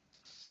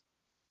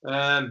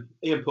 Ian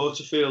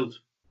Porterfield.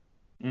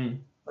 Mm.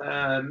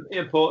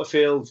 Ian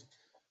Porterfield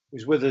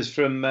was with us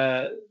from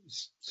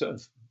sort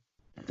of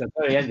the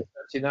very end of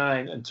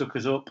 '99 and took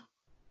us up.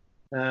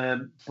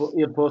 But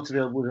Ian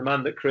Porterfield was the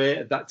man that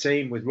created that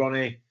team with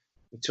Ronnie,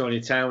 with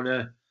Tony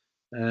Towner,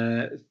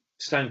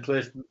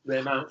 Stancliffe,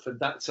 Ray Mountford.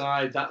 That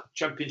side, that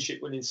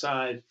championship-winning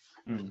side,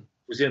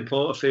 was Ian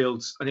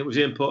Porterfield's, and it was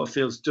Ian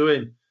Porterfield's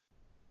doing.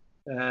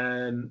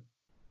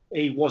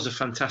 He was a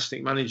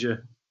fantastic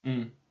manager.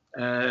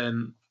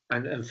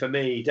 And for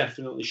me, he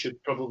definitely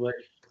should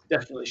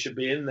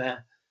be in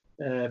there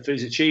for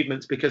his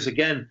achievements, because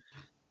again,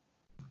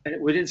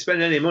 we didn't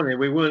spend any money.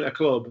 We weren't a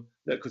club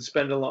that could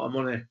spend a lot of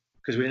money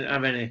because we didn't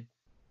have any.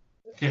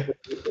 Yeah.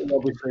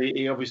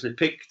 He obviously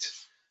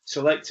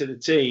selected a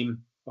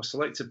team or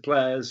selected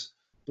players,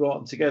 brought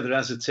them together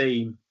as a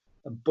team,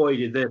 and boy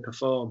did they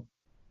perform.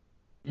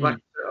 Like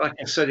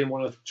I said in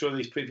one of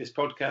these previous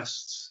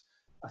podcasts,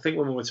 I think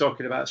when we were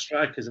talking about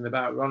strikers and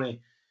about Ronnie,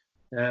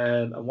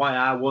 and why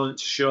I weren't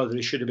sure that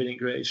he should have been in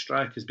greatest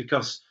strikers,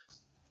 because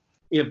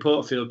Ian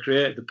Porterfield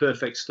created the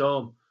perfect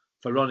storm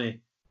for Ronnie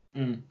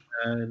to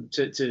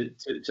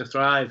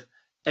thrive.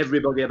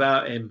 Everybody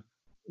about him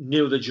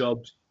knew the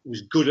job,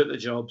 was good at the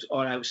jobs,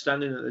 or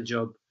outstanding at the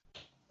job,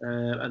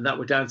 and that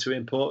were down to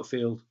Ian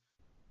Porterfield.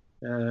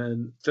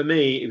 For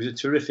me, he was a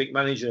terrific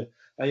manager,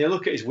 and you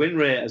look at his win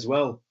rate as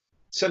well: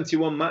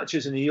 71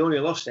 matches, and he only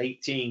lost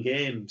 18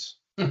 games.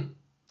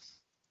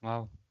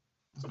 Wow,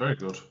 that's very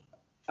good.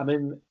 I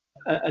mean,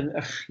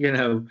 and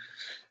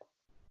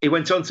he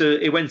went on to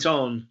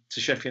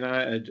Sheffield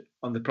United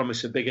on the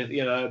promise of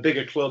a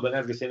bigger club and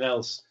everything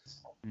else.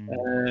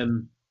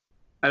 And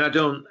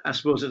I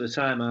suppose at the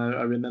time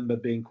I remember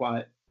being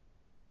quite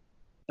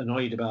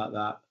annoyed about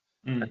that.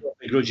 I don't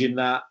begrudge him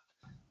that.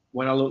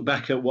 When I look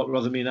back at what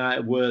Rotherham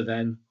United were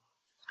then,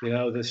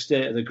 the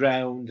state of the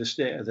ground, the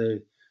state of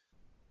the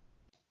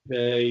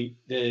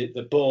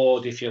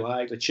board, if you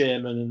like, the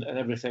chairman and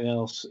everything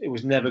else, it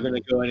was never going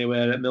to go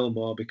anywhere at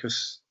Millmoor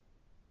because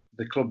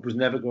the club was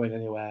never going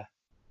anywhere.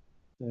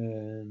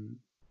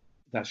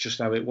 that's just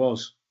how it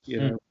was, you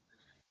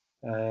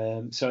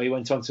know. So he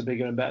went on to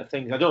bigger and better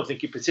things. I don't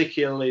think he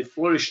particularly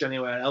flourished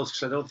anywhere else,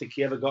 because I don't think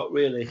he ever got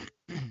the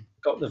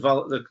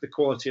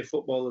quality of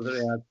footballer that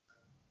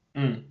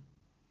he had,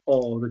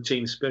 or the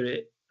team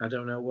spirit. I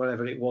don't know,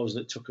 whatever it was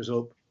that took us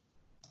up.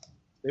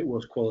 It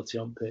was quality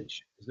on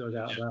pitch. There's no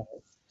doubt about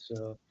it.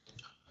 So.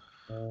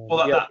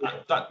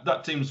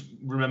 That team's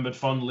remembered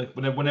fondly.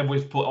 Whenever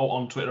we've put out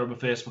on Twitter or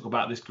Facebook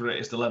about this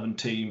greatest 11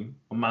 team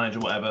or manager,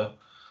 whatever,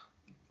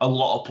 a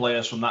lot of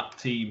players from that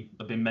team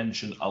have been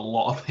mentioned. A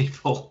lot of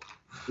people.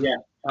 Yeah,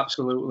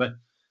 absolutely.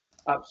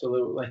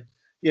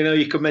 You know,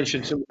 you could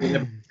mention somebody in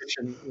a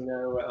position. You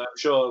know, I'm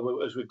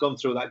sure as we've gone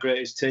through that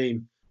greatest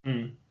team,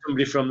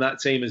 somebody from that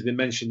team has been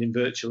mentioned in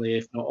virtually,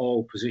 if not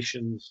all,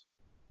 positions.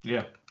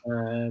 Yeah.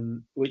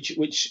 Which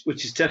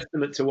is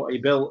testament to what he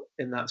built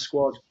in that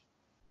squad.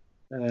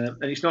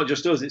 And it's not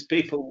just us; it's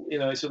people. You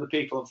know, it's other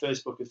people on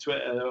Facebook and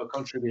Twitter that are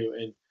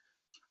contributing.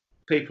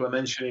 People are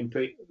mentioning,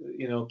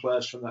 you know,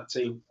 players from that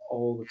team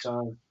all the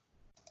time.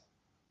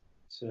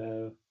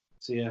 So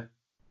yeah.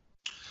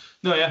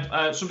 No,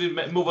 yeah.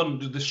 Somebody move on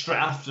to the straight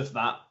after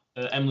that.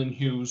 Emlyn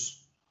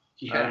Hughes.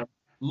 Yeah.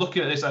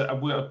 Looking at this,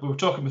 we were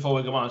talking before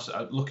we go on.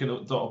 Looking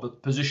at the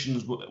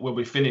positions where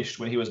we finished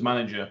when he was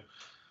manager.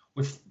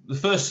 With the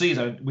first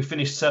season, we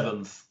finished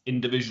 7th in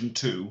Division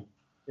 2.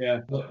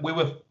 Yeah. We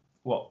were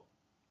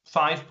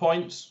 5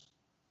 points,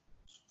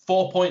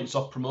 4 points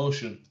off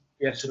promotion.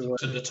 Yes, to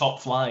the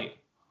top flight.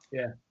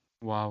 Yeah.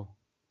 Wow.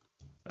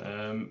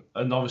 And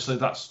obviously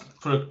that's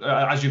for,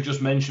 as you've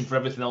just mentioned, for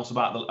everything else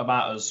about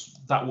us,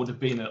 that would have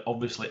been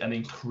obviously an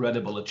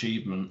incredible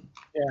achievement.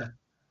 Yeah,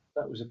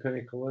 that was a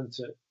pinnacle,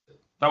 wasn't it?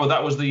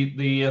 That was the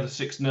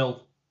 6-0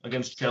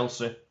 against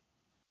Chelsea.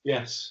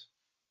 Yes.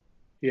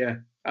 Yeah.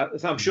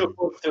 I'm sure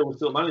Phil was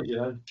still manager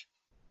then.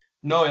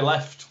 No, he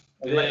left.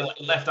 He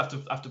left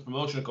after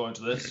promotion, according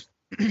to this.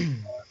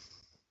 That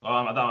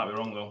might be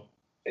wrong though.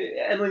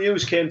 Emlyn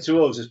Hughes came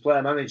to us as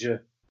player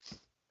manager,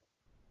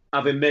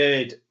 having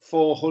made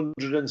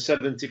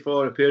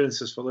 474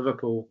 appearances for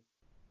Liverpool.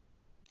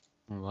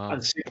 Wow.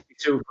 And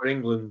 62 for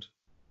England.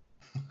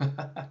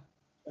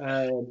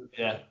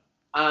 Yeah.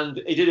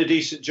 And he did a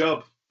decent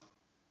job.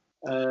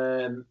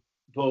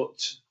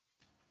 But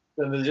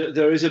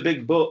there is a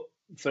big but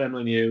for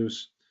Emlyn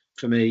Hughes,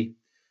 for me.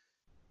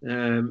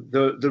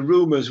 The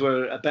rumours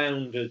were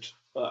abounded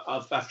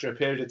after a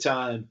period of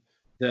time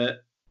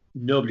that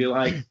nobody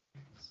liked.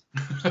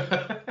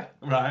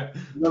 Right.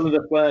 None of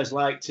the players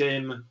liked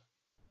him,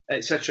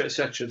 etc.,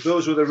 etc.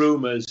 Those were the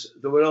rumours.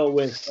 They were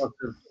always sort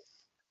of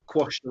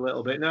quashed a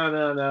little bit.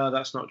 No,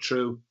 that's not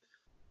true.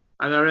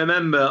 And I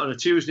remember on a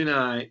Tuesday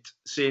night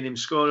seeing him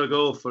score a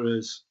goal for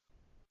us,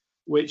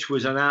 which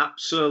was an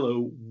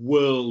absolute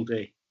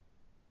worldie.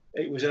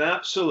 It was an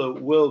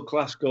absolute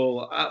world-class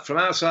goal from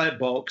outside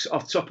box,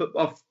 off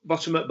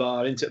bottom at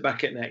bar, into the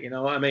back at net. You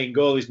know what I mean?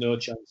 Goal is no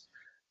chance.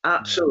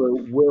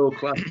 Absolute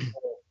world-class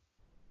goal.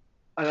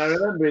 And I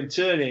remember him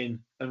turning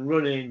and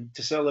running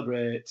to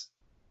celebrate,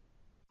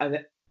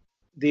 and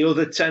the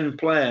other 10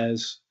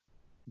 players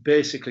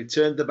basically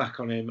turned their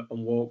back on him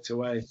and walked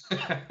away.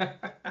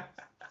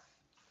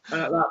 And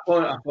at that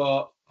point, I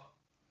thought,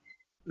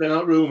 they're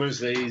not rumours,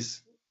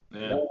 these.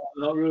 Yeah. They're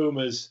not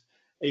rumours.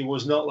 He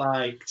was not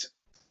liked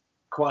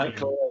quite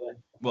clearly.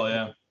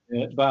 Well,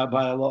 yeah.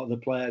 By a lot of the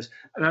players.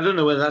 And I don't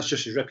know whether that's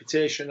just his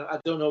reputation. I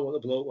don't know what the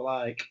bloke were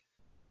like.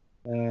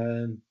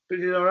 But he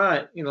did all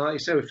right. You know, like you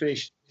said, we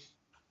finished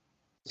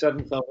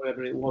 7th or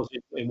whatever it was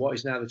in what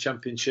is now the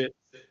Championship.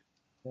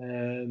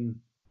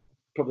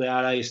 Probably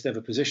our highest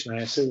ever position,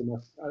 I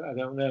assume. I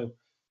don't know.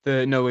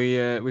 No,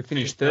 we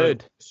finished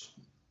 3rd.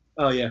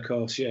 Oh yeah, of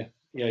course, yeah.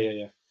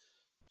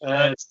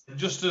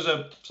 Just as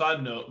a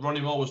side note, Ronnie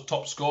Moore was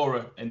top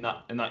scorer in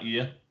that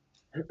year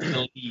in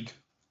the league.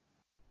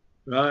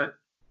 Right.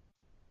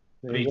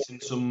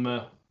 Beating some.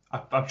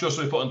 I've just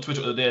put on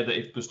Twitter the other day that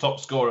he was top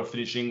scorer,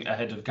 finishing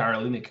ahead of Gary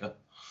Lineker.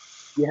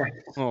 Yeah.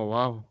 Oh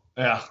wow.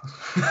 Yeah.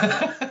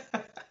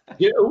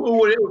 Who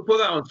would put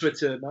that on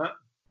Twitter, Matt?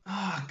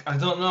 I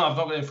don't know. I've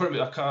not got it in front of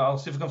me. I'll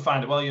see if I can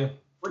find it while you.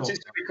 What's his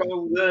name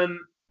called?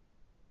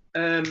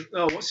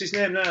 What's his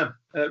name now?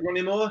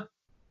 Ronnie Moore?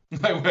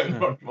 I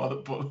went Ronnie Moore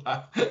that put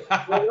that.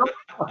 I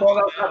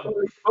thought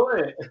he put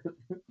it.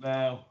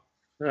 No.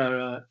 All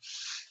right.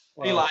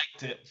 Well, he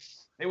liked it.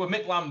 It was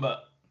Mick Lambert.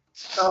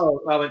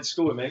 Oh, I went to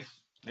school with Mick.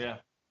 Yeah.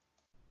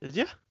 Did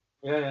you?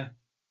 Yeah.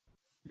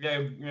 Yeah,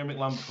 Mick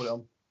Lambert put it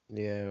on.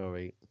 Yeah, all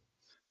right.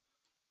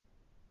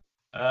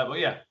 But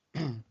yeah.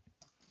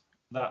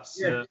 That's.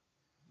 Yeah.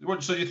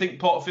 So do you think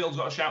Porterfield's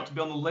got a shout to be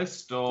on the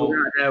list? Or?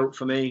 Without a doubt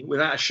for me.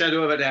 Without a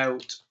shadow of a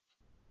doubt.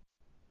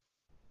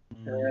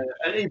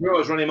 And he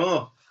brought us Ronnie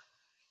Moore.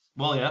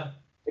 Well, yeah.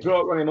 He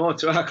brought Ronnie Moore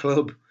to our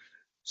club.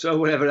 So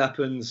whatever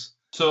happens.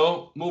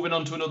 So moving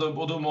on to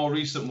other more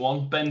recent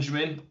one,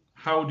 Benjamin.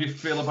 How do you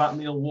feel about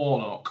Neil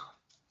Warnock?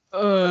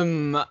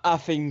 I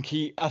think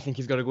he's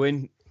got to go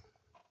in.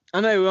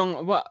 I know we're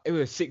on it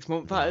was 6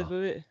 months out of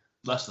it.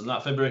 Less than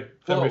that, February.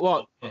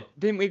 What?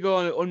 Didn't we go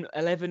on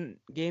 11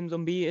 games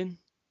unbeaten?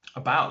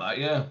 About that,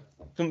 yeah.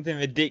 something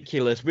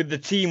ridiculous with the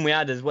team we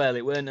had as well.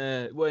 It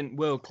weren't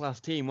world class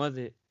team, was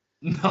it?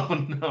 No,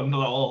 not at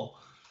all.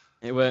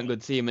 It weren't a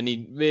good team, and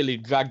he really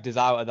dragged us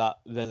out of that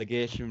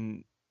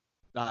relegation.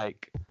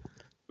 Like,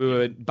 we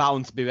were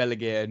bound to be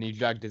relegated, and he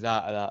dragged us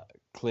out of that,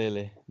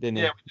 clearly, didn't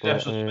he?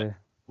 Yeah,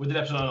 we did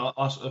episode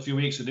on a few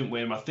weeks ago, didn't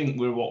we? And I think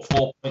we were,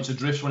 4 points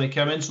adrift when he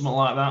came in, something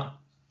like that.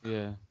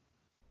 Yeah.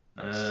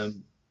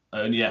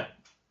 And yeah,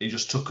 he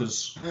just took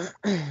us.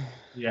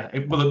 Yeah,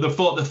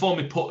 the form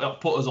he put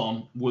us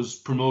on was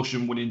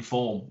promotion winning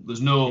form.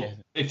 There's no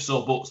ifs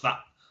or buts.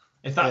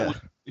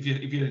 If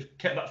you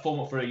kept that form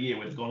up for a year,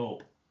 we'd have gone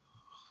up.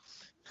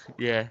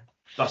 Yeah.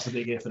 That's the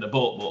big if and a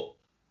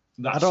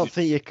but I don't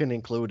think you can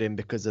include him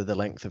because of the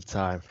length of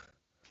time.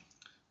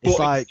 It's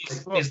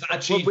It's is that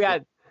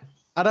achievement?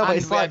 I know, but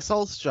it's like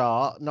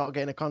Solskjaer not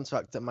getting a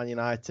contract at Man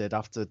United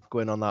after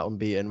going on that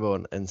unbeaten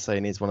run and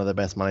saying he's one of the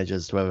best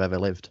managers to have ever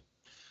lived.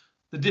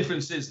 The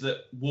difference is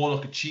that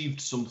Warnock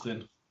achieved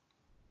something.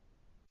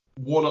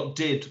 Warnock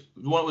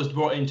was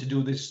brought in to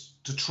do this,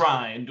 to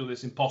try and do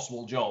this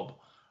impossible job,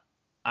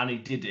 and he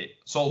did it.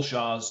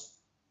 Solskjaer's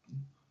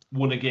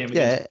won a game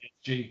against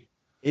PSG.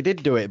 He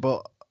did do it,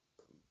 but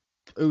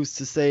who's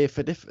to say if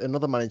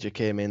another manager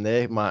came in,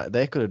 they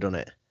could have done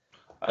it.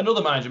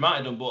 Another manager might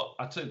have done, but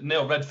I think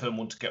Neil Redfern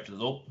wouldn't have kept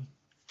us up.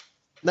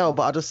 No,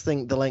 but I just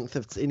think the length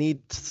of it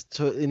needs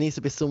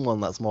to be someone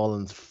that's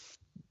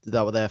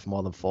that were there for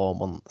more than 4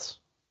 months.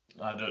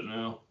 I don't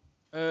know.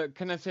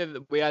 Can I say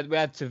that we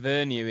had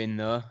Tavernier in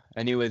though,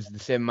 and he was the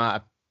same amount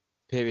of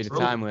period of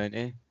time, weren't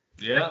he?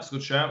 Yeah, that's a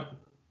good shout.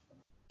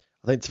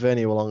 I think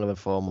Tavernier were longer than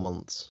 4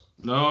 months.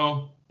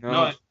 No.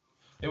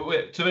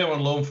 Tavernier were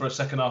on loan for a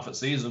second half of the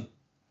season.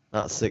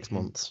 That's 6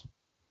 months.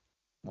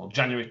 Well,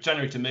 January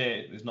to May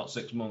is not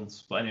 6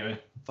 months, but anyway.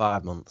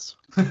 5 months.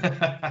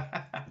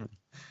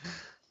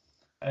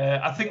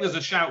 I think there's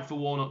a shout for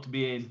Warnock to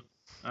be in.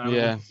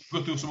 Yeah.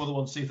 We'll go through some other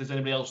ones, see if there's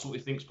anybody else that we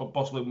think's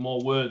possibly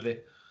more worthy.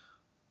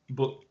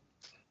 But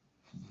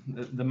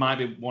there might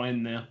be one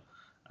in there.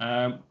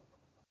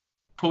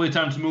 Probably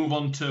time to move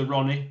on to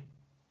Ronnie,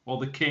 or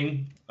the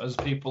King, as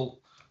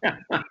people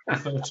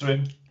refer to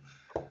him.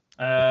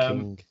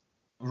 King.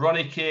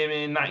 Ronnie came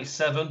in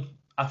 97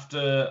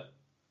 after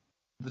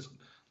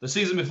the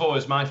season before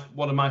is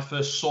one of my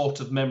first sort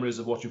of memories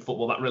of watching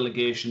football, that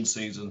relegation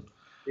season.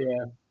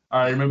 Yeah.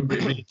 I remember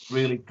it being a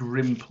really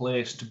grim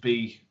place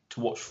to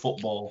watch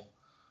football.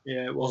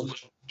 Yeah, it Wasn't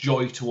was. much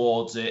joy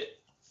towards it.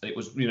 It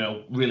was,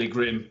 really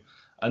grim.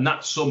 And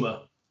that summer,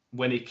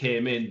 when he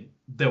came in,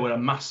 there were a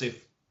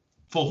massive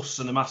fuss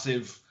and a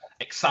massive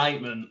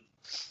excitement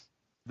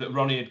that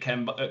Ronnie had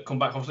come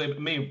back. Obviously,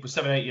 me, a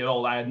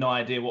 7-8-year-old, I had no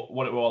idea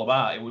what it was all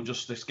about. It was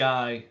just this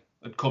guy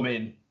had come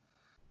in.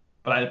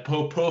 But I had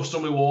post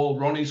on my wall,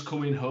 Ronnie's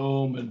coming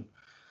home, and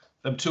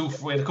we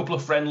had a couple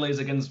of friendlies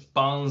against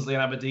Barnsley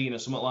and Aberdeen or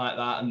something like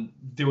that, and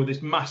there was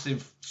this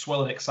massive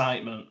swell of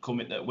excitement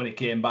coming when he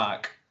came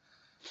back.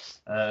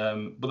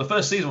 But the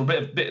first season was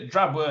a bit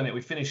drab, weren't it? We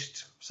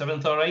finished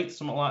 7th or 8th,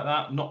 something like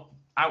that. Not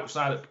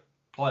outside of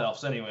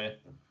playoffs anyway.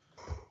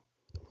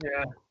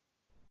 Yeah.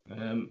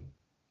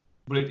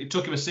 But it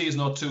took him a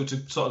season or two to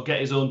sort of get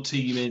his own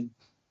team in,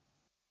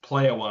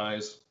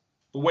 player-wise.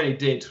 But when he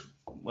did,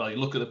 well, you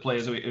look at the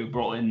players who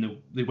brought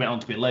in, they went on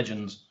to be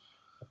legends.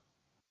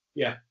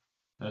 Yeah.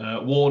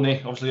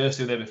 Warney, obviously Ersty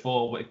was there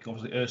before, but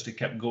obviously Ersty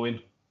kept going.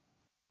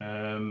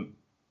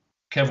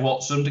 Kev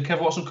Watson. Did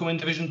Kev Watson come in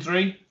Division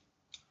 3?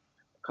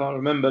 I can't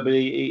remember, but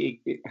I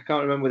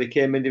can't remember whether he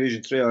came in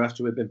Division 3 or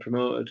after we'd been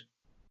promoted.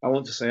 I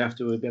want to say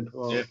after we'd been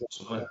promoted. Yeah,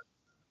 possibly.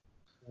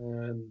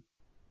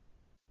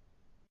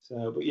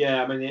 But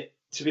yeah, I mean,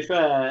 to be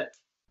fair,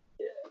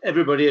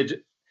 everybody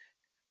had.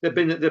 There'd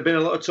been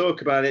a lot of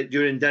talk about it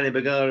during Danny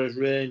Bergara's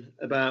reign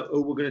about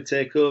who we're going to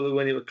take over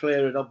when it was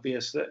clear and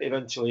obvious that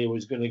eventually he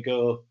was going to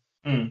go.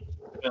 Mm.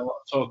 A lot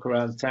of talk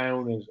around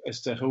town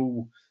as to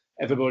who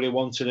everybody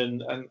wanted,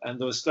 and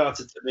there was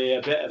started to be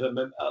a bit of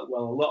a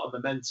lot of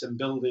momentum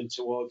building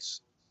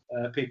towards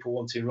people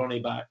wanting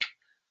Ronnie back.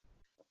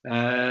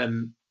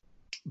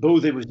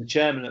 Boothie was the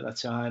chairman at the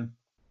time,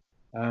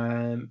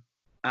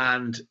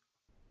 and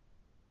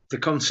the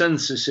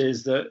consensus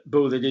is that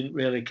Boothie didn't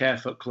really care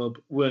for the club,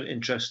 weren't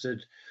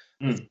interested.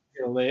 Mm.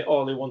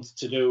 All they wanted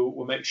to do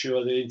was make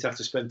sure they didn't have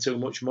to spend too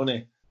much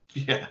money.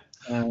 Yeah.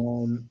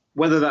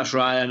 Whether that's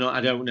right or not,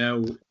 I don't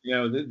know.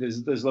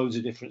 There's loads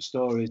of different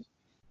stories.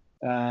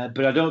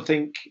 But I don't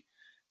think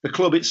the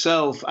club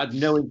itself had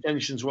no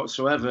intentions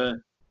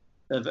whatsoever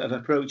of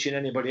approaching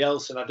anybody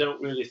else. And I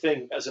don't really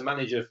think, as a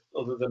manager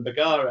other than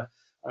Bergara,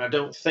 and I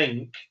don't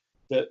think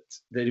that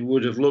they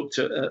would have looked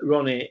at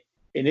Ronnie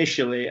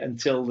initially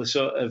until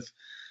the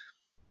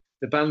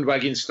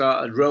bandwagon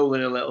started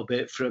rolling a little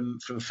bit from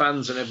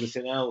fans and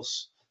everything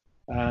else.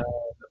 But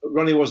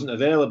Ronnie wasn't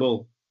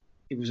available.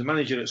 He was a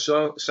manager at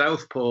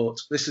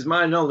Southport. This is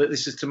my knowledge.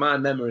 This is to my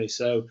memory.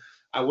 So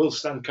I will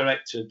stand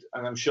corrected,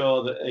 and I'm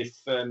sure that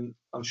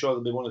I'm sure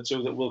there'll be one or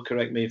two that will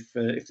correct me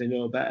if they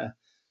know better.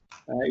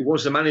 He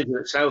was the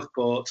manager at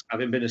Southport,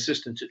 having been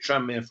assistant at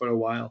Tranmere for a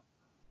while.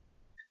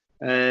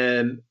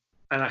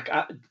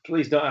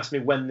 please don't ask me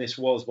when this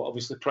was, but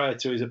obviously prior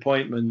to his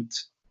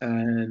appointment,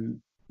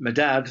 my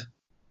dad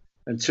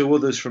and two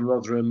others from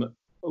Rotherham,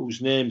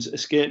 whose names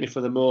escape me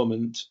for the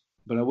moment,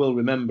 but I will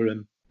remember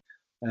him,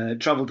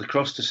 travelled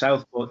across to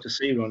Southport to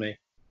see Ronnie.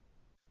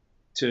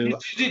 Did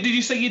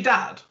you say your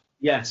dad?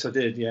 Yes, I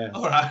did, yeah.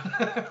 All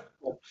right.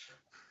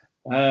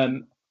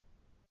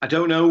 I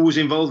don't know who was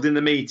involved in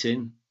the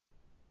meeting.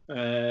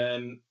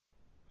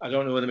 I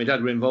don't know whether my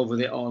dad were involved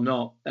with it or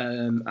not.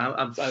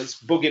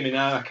 It's bugging me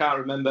now. I can't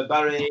remember.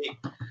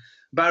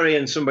 Barry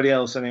and somebody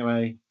else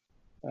anyway.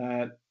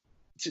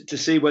 To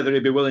see whether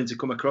he'd be willing to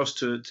come across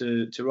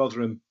to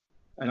Rotherham.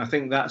 And I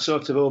think that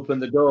sort of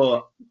opened the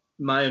door.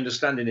 My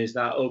understanding is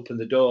that opened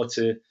the door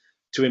to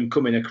him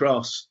coming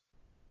across.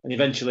 And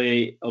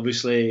eventually,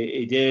 obviously,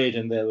 he did.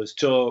 And there was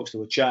talks,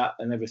 there was chat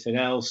and everything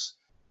else.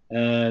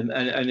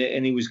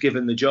 And he was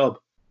given the job.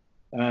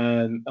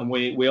 And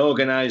we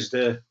organised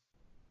a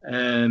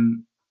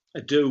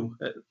do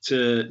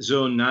to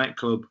Zone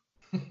nightclub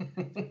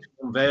to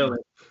unveil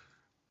it.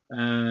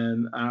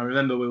 And I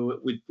remember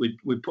we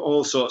put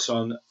all sorts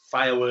on,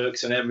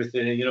 fireworks and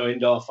everything,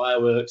 indoor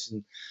fireworks,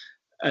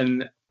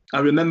 and I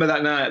remember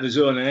that night at the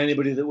Zone, and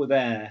anybody that were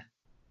there,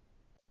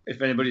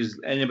 if anybody's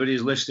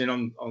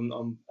listening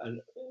on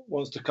and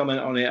wants to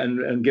comment on it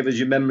and give us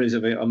your memories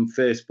of it on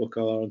Facebook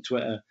or on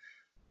Twitter,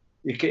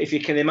 if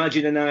you can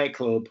imagine a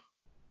nightclub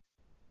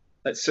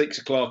at 6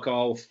 o'clock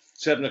or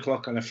 7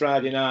 o'clock on a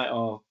Friday night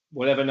or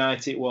whatever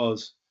night it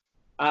was,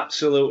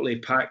 absolutely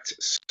packed,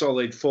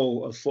 solid,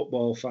 full of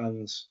football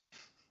fans,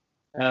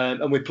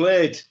 and we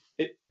played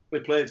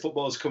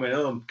Football's Coming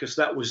Home, because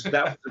that was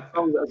the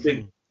song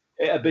that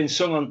had been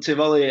sung on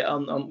Tivoli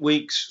on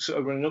weeks sort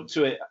of running up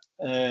to it.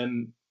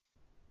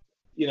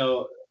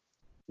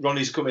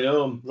 Ronnie's coming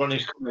home,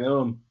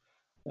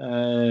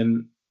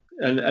 and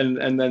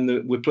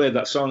then we played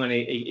that song, and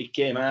he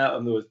came out,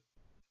 and there was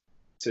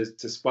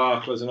to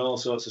sparklers and all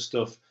sorts of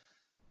stuff.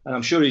 And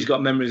I'm sure he's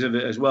got memories of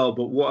it as well.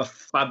 But what a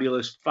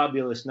fabulous,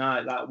 fabulous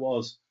night that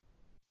was.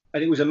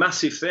 And it was a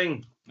massive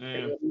thing. Yeah.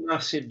 It was a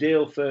massive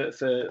deal for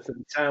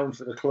the town,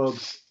 for the club,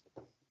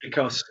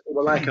 because it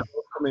was like a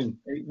homecoming.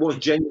 It was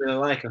genuinely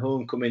like a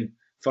homecoming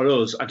for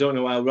us. I don't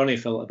know how Ronnie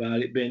felt about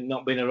it,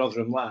 not being a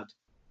Rotherham lad,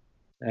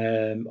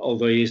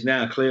 although he is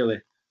now, clearly,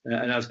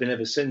 and has been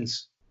ever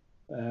since.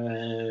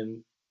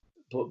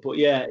 But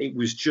yeah, it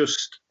was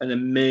just an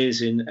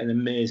amazing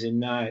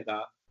night,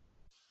 that.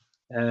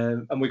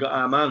 And we got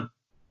our man.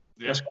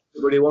 Yeah. That's what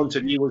everybody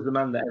wanted. He was the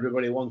man that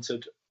everybody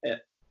wanted.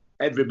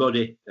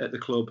 Everybody at the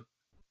club,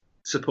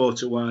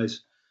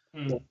 supporter-wise.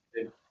 And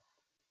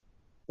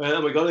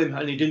we got him,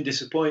 and he didn't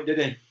disappoint, did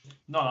he?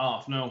 Not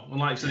half, no.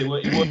 And like I said, he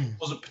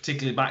wasn't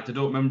particularly backed. I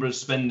don't remember us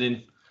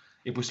spending.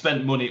 If we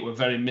spent money, it were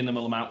very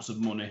minimal amounts of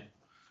money.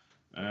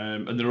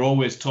 And there were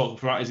always talk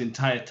throughout his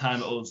entire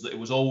time at us that it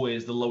was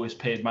always the lowest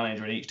paid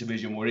manager in each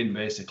division we're in,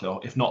 basically,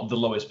 or if not the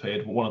lowest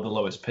paid, but one of the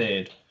lowest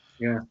paid.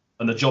 Yeah.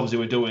 And the jobs they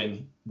were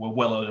doing were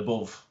well and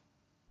above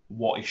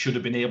what he should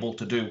have been able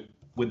to do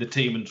with the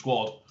team and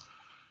squad.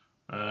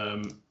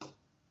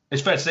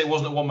 It's fair to say it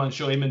wasn't a one-man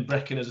show. Him and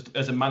Breckin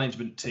as a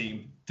management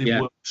team,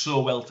 they worked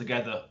so well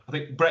together. I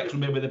think Breck was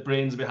maybe the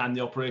brains behind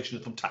the operation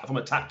from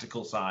a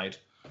tactical side.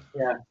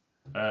 Yeah.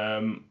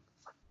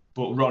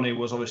 But Ronnie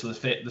was obviously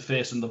the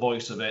face and the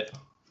voice of it.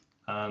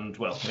 And,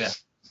 well, yeah,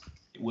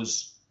 it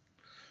was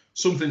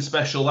something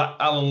special. That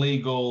Alan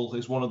Lee goal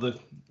is one of the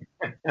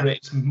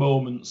greatest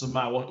moments of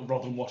my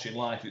Rotherham watching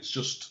life. It's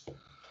just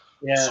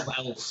something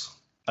else.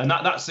 And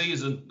that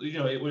season,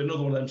 it was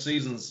another one of them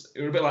seasons.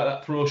 It was a bit like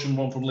that promotion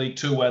one from League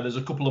Two, where there's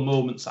a couple of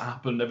moments that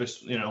happened like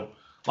the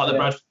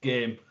Bradford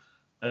game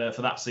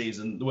for that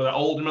season. There was that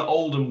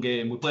Oldham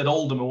game. We played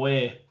Oldham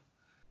away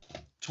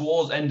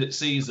towards end of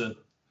season,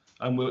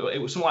 and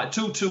it was something like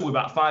 2-2 with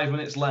about 5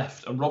 minutes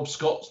left, and Rob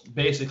Scott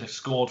basically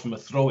scored from a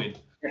throw-in.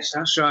 Yes,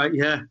 that's right.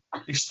 Yeah,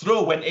 his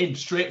throw went in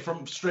straight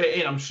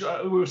in. I'm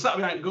sure we were sat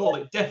behind goal.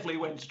 It definitely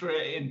went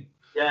straight in.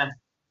 Yeah.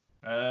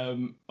 But I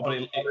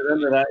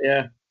remember that.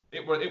 Yeah.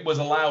 It was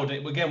allowed.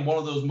 It again one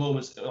of those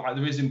moments like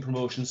there is in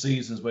promotion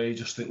seasons where you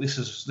just think this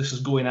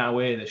is going our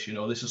way. It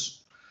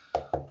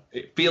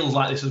feels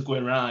like this is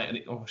going right, and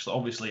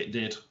obviously it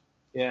did.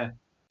 Yeah.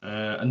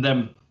 And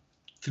then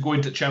to go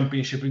into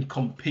Championship and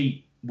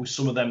compete with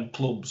some of them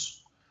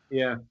clubs.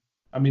 Yeah.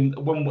 I mean,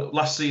 when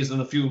last season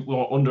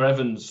under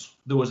Evans,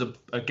 there was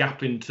a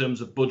gap in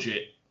terms of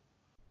budget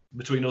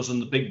between us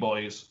and the big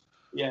boys.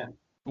 Yeah.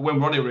 But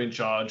when Ronnie were in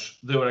charge,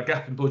 there was a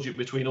gap in budget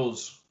between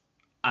us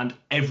and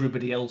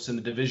everybody else in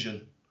the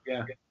division.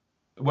 Yeah.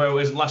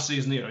 Whereas last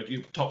season,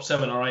 you top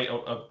 7 or 8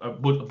 a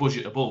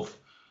budget above.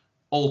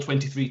 All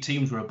 23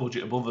 teams were a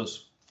budget above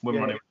us when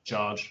Ronnie was in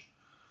charge.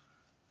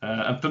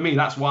 And for me,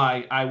 that's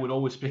why I would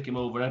always pick him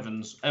over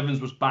Evans.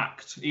 Evans was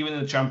backed, even in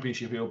the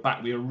Championship, he was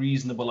backed with a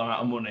reasonable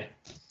amount of money.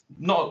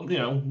 Not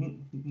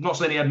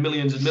saying he had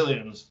millions and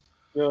millions.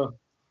 Yeah.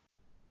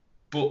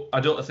 But I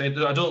don't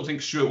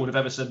think Stuart would have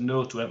ever said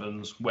no to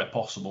Evans where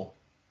possible.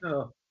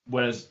 No.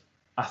 Whereas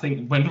I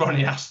think when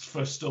Ronnie asked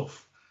for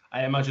stuff,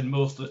 I imagine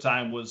most of the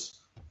time was,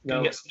 can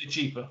you get something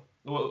cheaper?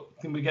 Well,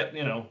 can we get to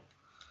Yeah.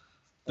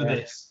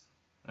 this?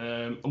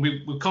 And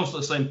we're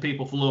constantly saying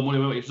people for low money.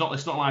 Weren't we? It's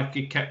not like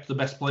he kept the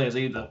best players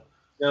either.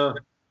 No.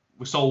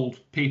 We sold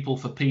people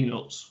for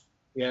peanuts.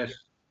 Yes.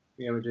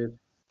 Yeah, we did.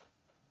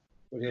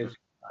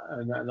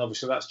 And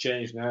obviously that's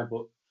changed now.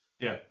 But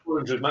Yeah.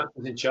 400 Max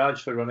was in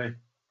charge for Ronnie.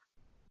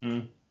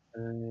 Mm.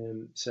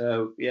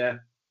 So yeah.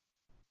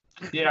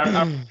 Yeah,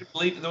 I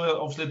believe there were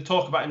obviously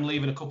talk about him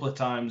leaving a couple of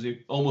times.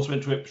 He almost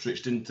went to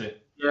Ipswich, didn't he?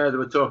 Yeah, there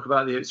were talk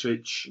about the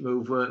Ipswich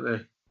move, weren't they?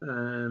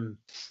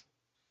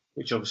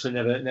 Which obviously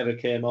never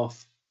came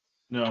off.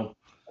 No.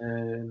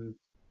 Um,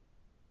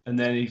 And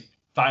then he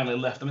finally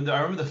left. I mean,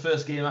 I remember the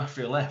first game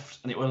after he left,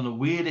 and it was one of the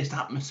weirdest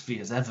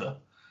atmospheres ever.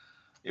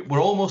 It were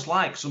almost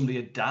like somebody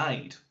had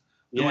died.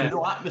 There was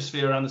no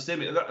atmosphere around the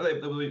stadium.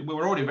 We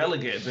were already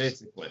relegated,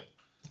 basically.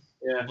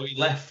 Yeah. But he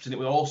left, and it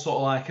was all sort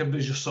of like,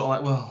 everybody's just sort of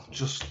like, well,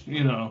 just,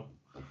 It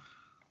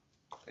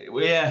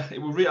was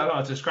really, I don't know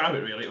how to describe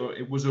it, really.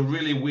 It was a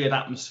really weird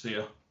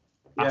atmosphere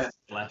after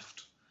he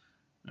left.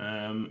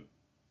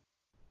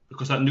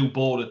 Because that new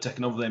board had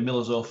taken over their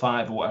Millers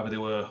 05 or whatever they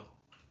were.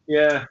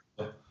 Yeah.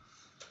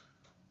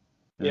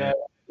 Yeah.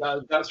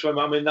 That's when,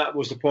 I mean, that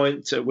was the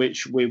point at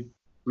which we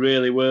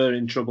really were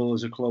in trouble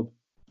as a club.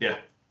 Yeah.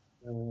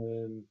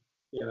 Boothie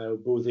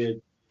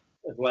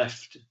had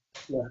left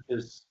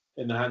us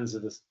in the hands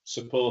of the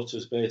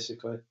supporters,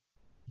 basically.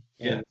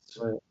 Yeah.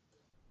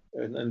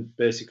 And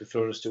basically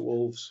thrown us to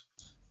Wolves.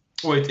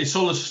 Well, he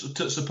sold us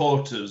to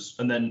supporters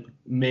and then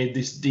made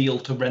this deal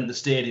to rent the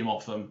stadium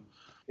off them.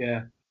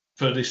 Yeah.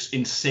 For this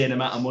insane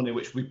amount of money,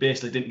 which we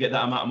basically didn't get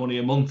that amount of money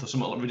a month or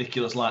something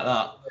ridiculous like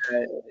that.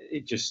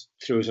 It just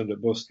threw us under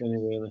the bus, didn't it,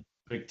 really?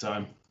 Big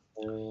time.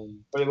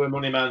 But he was a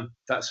money man.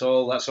 That's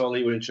all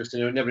he was interested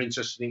in. He was never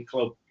interested in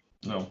club.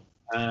 No.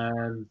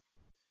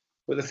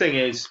 But the thing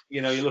is,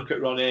 you look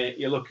at Ronnie,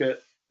 you look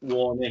at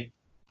Warney,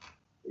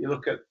 you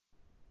look at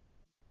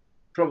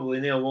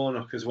probably Neil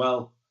Warnock as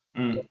well.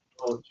 Mm.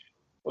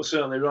 But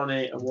certainly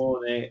Ronnie and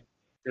Warney,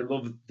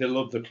 they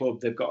love the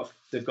club. They've got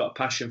a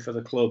passion for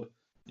the club.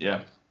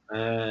 Yeah.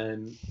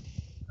 And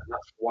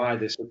that's why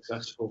they're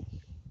successful.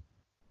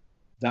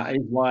 That's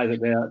why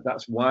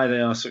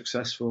they are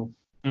successful.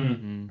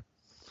 Mm-hmm.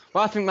 But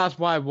I think that's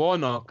why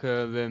Warnock.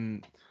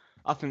 Was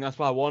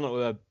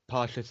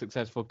partially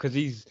successful because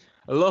he's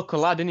a local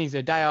lad and he's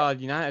a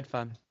diehard United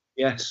fan.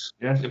 Yes.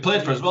 Yeah. He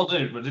played for us well,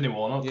 didn't he,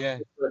 Warnock? Yeah.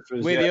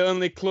 We're the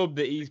only club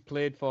that he's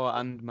played for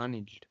and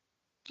managed.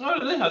 Oh,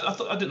 really? I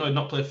didn't know he'd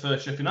not played for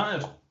Sheffield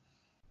United.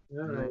 Yeah,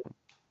 right.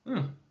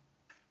 Hmm.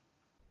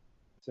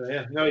 So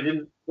yeah, no, he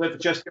didn't play for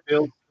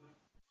Chesterfield.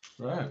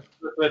 Right.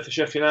 He played for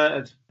Sheffield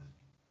United.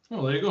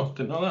 Oh, there you go.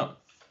 Didn't know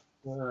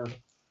that.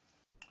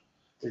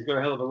 He's got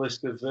a hell of a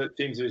list of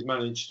teams he's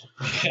managed.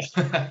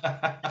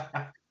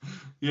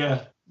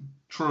 Yeah,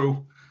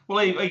 true.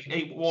 Well,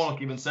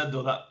 Warnock even said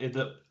though that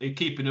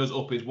keeping us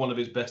up is one of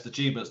his best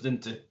achievements,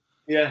 didn't he?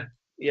 Yeah,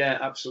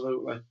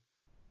 absolutely.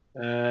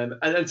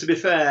 And to be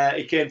fair,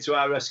 he came to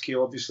our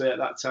rescue obviously at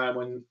that time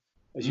when,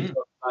 as you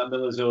talked about,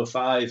 Millers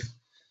 05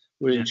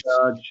 were in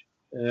charge,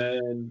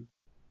 and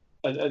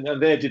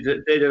they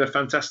did a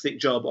fantastic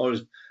job, or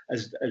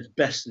as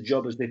best a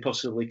job as they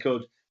possibly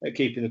could at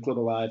keeping the club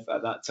alive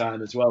at that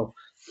time as well.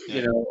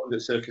 Under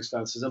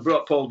circumstances, and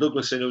brought Paul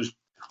Douglas in, who's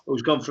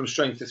gone from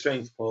strength to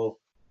strength, Paul,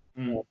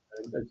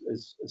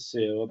 as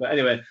CEO. But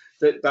anyway,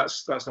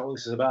 that's not what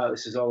this is about.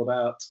 This is all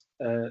about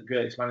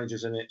greatest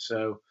managers in it.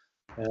 So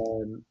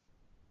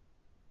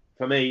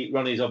for me,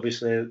 Ronnie's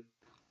obviously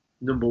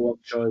number one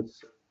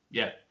choice.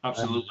 Yeah,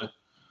 absolutely.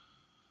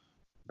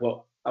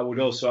 But I would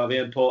also have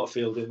Ian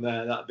Porterfield in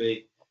there. That'd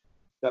be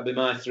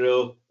my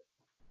throw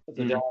of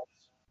the dice.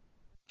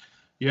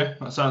 Yeah,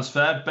 that sounds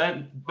fair.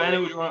 Ben,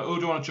 who do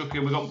you want to chuck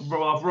in?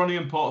 We'll have Ronnie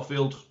and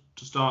Porterfield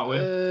to start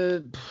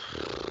with.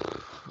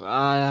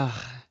 Are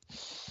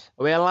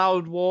we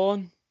allowed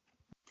one?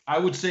 I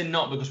would say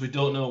not, because we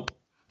don't know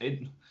it.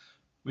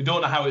 We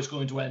don't know how it's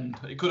going to end.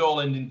 It could all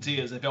end in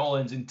tears. If it all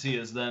ends in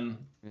tears, then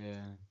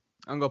yeah,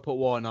 I'm gonna put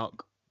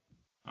Warnock.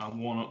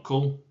 And Warnock,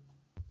 cool.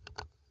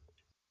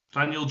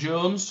 Daniel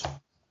Jones.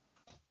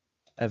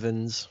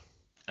 Evans.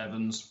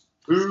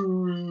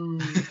 Ooh.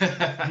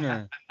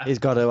 He's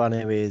got to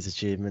anyway his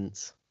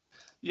achievements.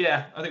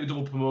 Yeah, I think a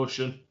double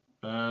promotion.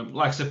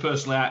 Like I said,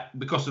 personally,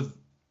 because of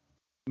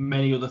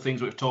many other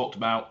things we've talked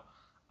about,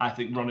 I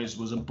think Ronnie's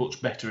was a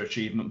much better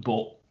achievement,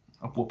 but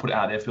we'll put it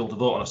out there for people to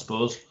vote on, I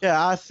suppose.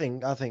 Yeah, I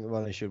think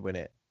Ronnie should win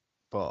it.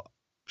 But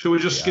should we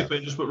just skip it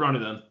and just put Ronnie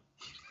then?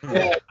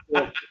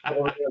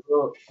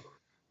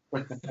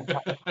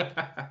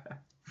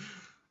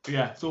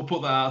 Yeah, so we'll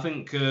put that out. I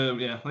think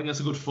that's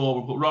a good four.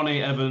 We'll put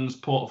Ronnie, Evans,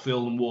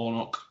 Porterfield, and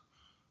Warnock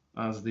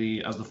as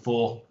the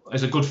four.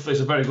 It's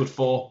a very good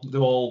four. They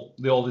all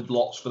did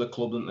lots for the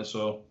club, didn't they?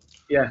 So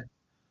yeah,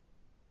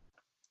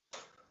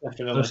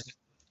 definitely.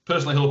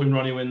 Personally hoping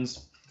Ronnie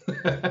wins.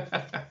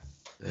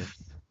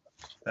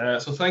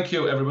 So thank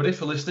you everybody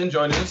for listening,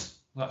 joining us.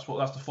 That's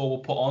the four we'll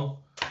put on.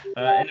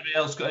 Anybody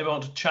else got anyone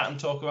to chat and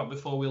talk about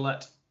before we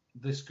let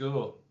this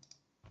go?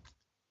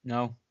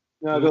 No.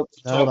 No,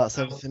 that's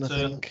everything, I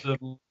think.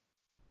 The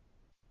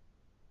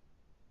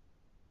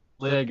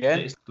again.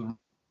 It's the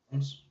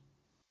Rams.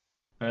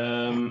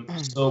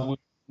 So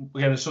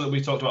again, it's something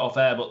we talked about off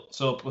air. But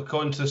so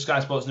according to Sky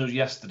Sports News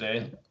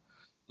yesterday,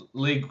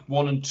 League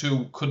 1 and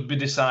 2 could be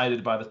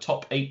decided by the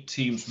top 8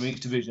 teams from each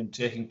division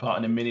taking part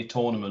in a mini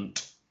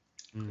tournament.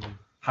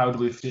 How do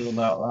we feel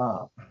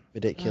about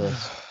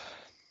Ridiculous.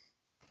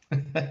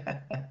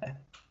 that?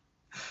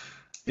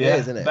 Yeah,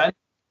 isn't it?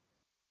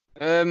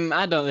 Ben?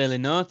 I don't really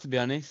know, to be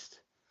honest.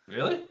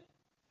 Really?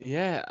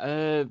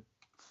 Yeah,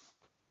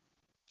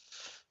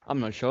 I'm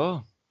not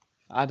sure.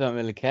 I don't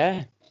really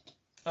care.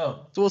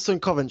 Oh, So also in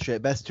Coventry,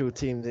 best 2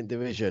 teams in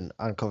division,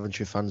 and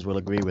Coventry fans will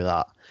agree with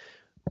that.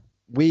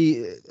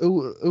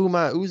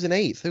 Who's in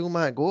 8th? Who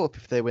might go up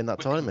if they win that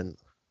tournament?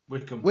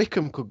 Wickham.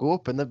 Wickham could go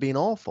up, and they've been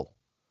awful.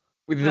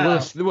 They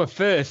were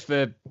first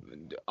for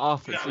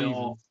half the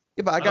season.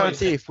 Yeah, but I know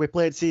guarantee it's- if we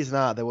played season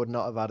out, they would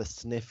not have had a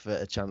sniff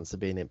at a chance of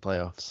being in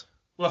playoffs.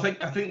 Well,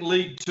 I think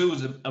League 2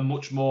 is a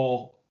much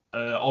more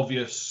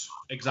obvious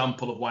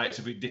example of why it's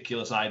a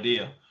ridiculous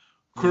idea.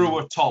 Crewe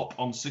are top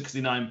on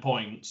 69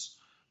 points,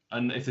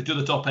 and if they do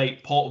the top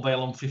 8, Port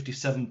Vale on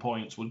 57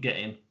 points would get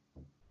in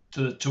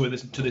to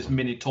this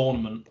mini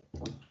tournament.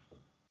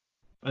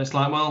 And it's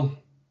like, well,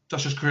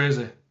 that's just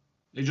crazy.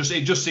 It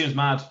just seems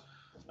mad.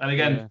 And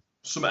again,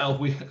 something else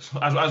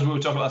as we were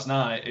talking last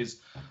night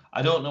is,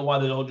 I don't know why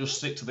they don't just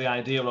stick to the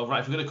idea of,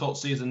 right, if we're going to call it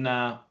season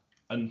now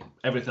and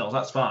everything else,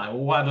 that's fine.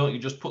 Well, why don't you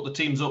just put the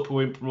teams up who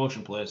are in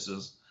promotion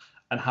places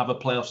and have a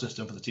playoff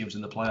system for the teams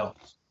in the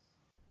playoffs?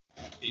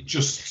 It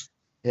just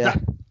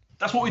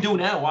that's what we do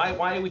now.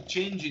 Why are we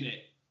changing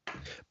it?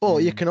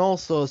 But you can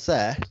also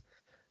say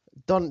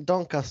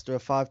Doncaster are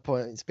 5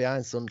 points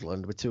behind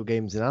Sunderland with 2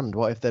 games in hand.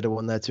 What if they'd have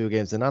won their 2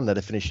 games in hand? They'd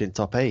have finished in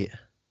top 8.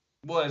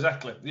 Well,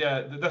 exactly.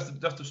 Yeah, that's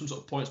some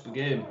sort of points per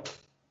game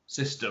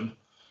system.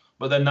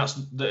 But then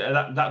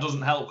that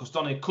doesn't help because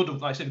Donny could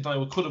have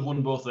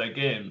won both their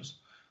games.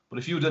 But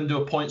if you then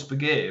do a points per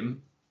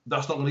game,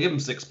 that's not going to give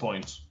them 6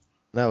 points.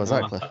 No,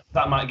 exactly.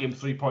 That might give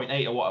them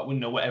 3.8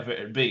 or whatever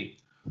it'd be.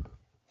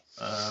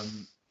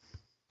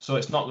 So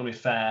it's not going to be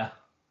fair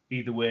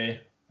either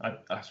way.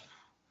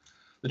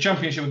 The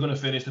Championship are going to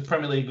finish. The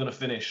Premier League are going to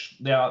finish.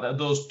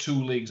 Those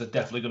 2 leagues are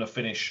definitely going to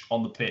finish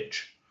on the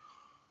pitch.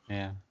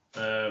 Yeah.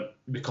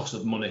 Because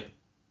of money.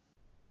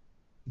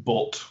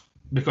 But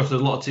because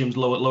there's a lot of teams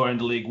lower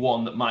end of League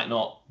 1 that might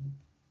not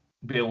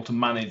be able to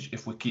manage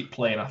if we keep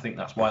playing, I think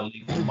that's why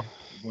League 1 might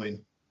be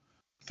going,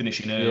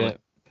 finishing early. Yeah.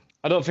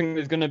 I don't think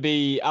there's going to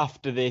be,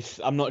 after this,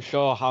 I'm not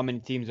sure how many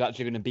teams are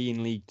actually going to be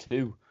in League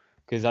 2,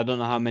 because I don't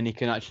know how many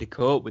can actually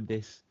cope with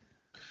this.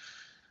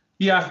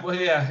 Yeah,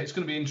 it's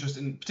going to be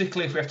interesting,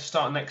 particularly if we have to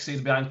start next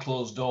season behind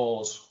closed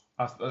doors.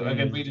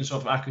 Again, reading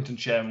something from Accrington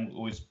chairman,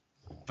 who is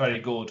very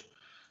good,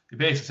 he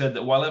basically said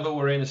that while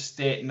we're in a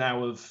state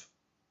now of,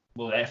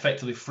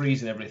 effectively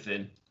freezing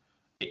everything,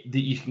 that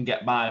you can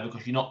get by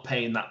because you're not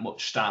paying that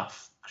much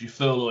staff, because you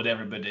furloughed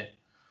everybody.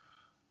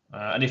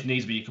 And if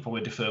needs be, you could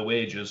probably defer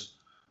wages.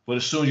 But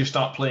as soon as you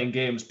start playing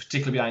games,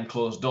 particularly behind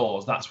closed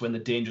doors, that's when the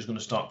danger is going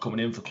to start coming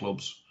in for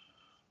clubs.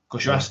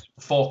 Because you're asked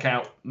to fork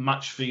out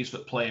match fees for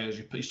players.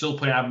 You're still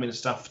paying admin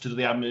staff to do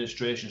the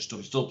administration stuff.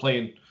 You're still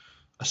paying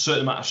a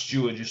certain amount of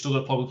stewards. You're still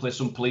going to probably pay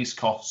some police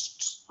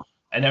costs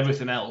and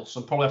everything else.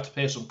 And probably have to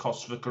pay some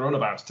costs for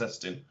coronavirus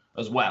testing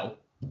as well.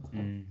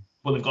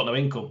 But they've got no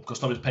income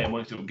because nobody's paying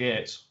money through the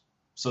gates.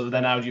 So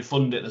then how do you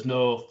fund it? There's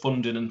no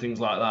funding and things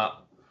like that.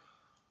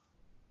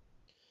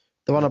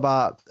 The one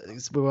about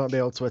we won't be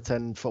able to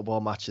attend football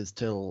matches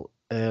till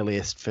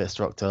earliest 1st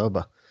of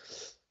October.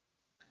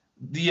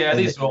 Yeah,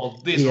 these are all.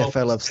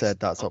 EFL have said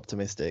that's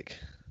optimistic.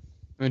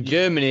 I mean,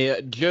 Germany,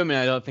 I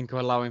don't think are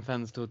allowing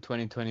fans till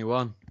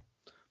 2021,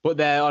 but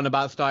they're on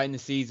about starting the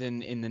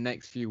season in the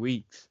next few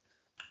weeks.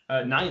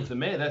 9th of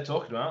May, they're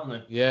talking about,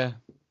 aren't they? Yeah.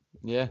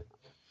 Yeah.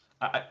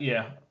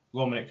 Go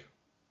on, Mick.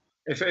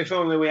 If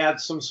only we had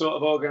some sort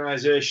of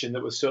organisation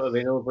that was sort of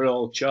in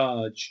overall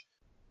charge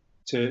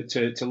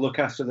to look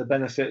after the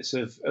benefits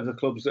of the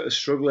clubs that are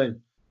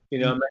struggling,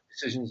 make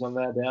decisions on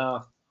their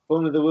behalf. If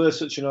only there were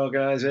such an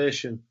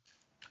organisation.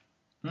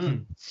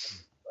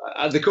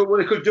 What they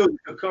could do, they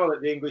could call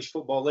it the English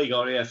Football League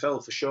or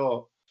EFL for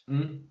short.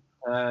 And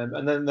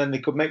then they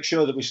could make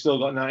sure that we've still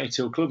got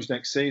 92 clubs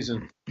next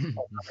season.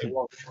 They've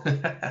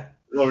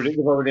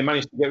already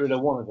managed to get rid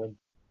of one of them.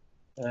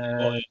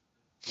 The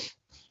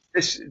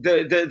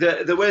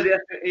way the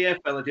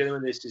EFL are dealing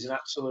with this is an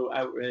absolute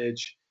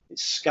outrage.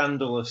 It's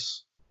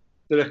scandalous.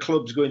 There are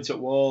clubs going to the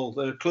wall.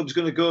 There are clubs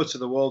going to go to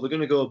the wall. They're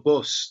going to go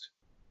bust.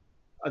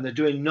 And they're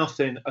doing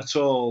nothing at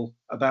all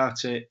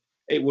about it,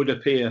 it would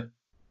appear.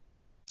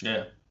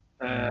 Yeah.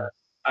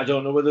 I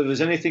don't know whether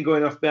there's anything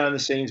going off behind the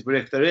scenes, but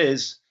if there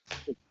is,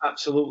 there's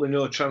absolutely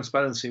no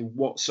transparency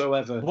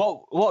whatsoever.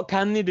 What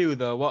can they do,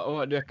 though?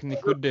 What do you reckon they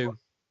could do?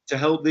 To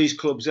help these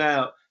clubs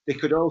out, they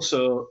could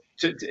also,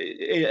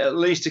 at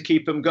least to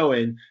keep them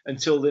going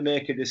until they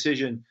make a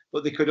decision,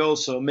 but they could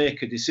also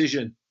make a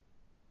decision.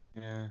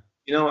 Yeah.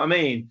 You know what I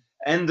mean?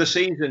 End the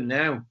season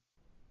now.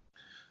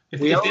 If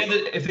the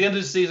end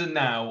of the season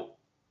now,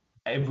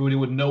 everybody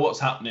would know what's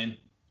happening,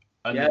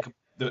 and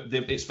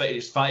It's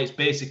fine. It's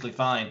basically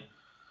fine.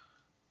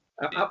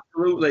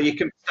 Absolutely, you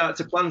can start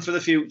to plan for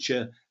the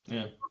future.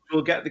 Yeah.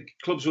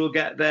 Clubs will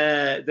get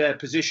their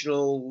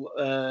positional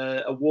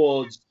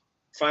awards,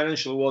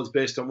 financial awards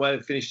based on where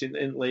they finished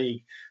in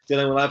league. Then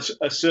they will have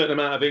a certain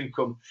amount of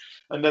income,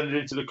 and then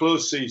they're into the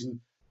close season,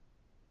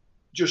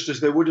 just as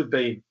they would have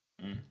been.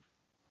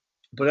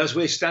 But as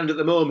we stand at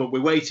the moment,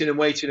 we're waiting and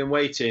waiting and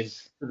waiting,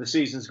 and the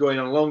season's going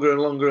on longer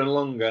and longer and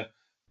longer.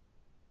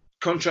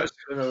 Contracts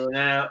are going to run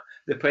out.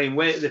 They're paying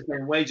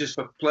wages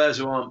for players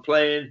who aren't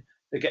playing.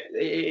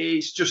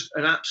 It's just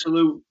an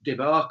absolute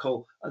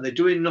debacle, and they're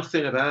doing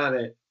nothing about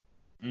it.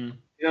 You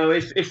know,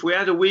 if we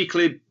had a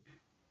weekly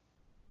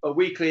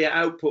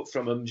output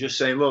from them, just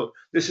saying, look,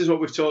 this is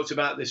what we've talked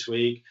about this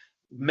week.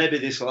 Maybe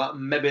this will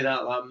happen, maybe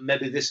that will happen,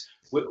 maybe this.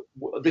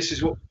 This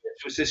is what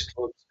was this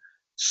club.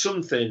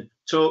 Something.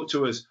 Talk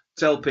to us.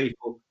 Tell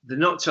people. They're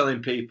not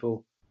telling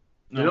people.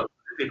 They're not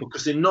telling people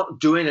because they're not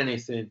doing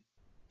anything.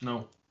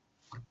 No.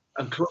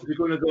 And clubs are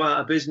going to go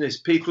out of business.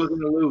 People are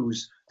going to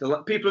lose.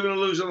 People are going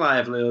to lose their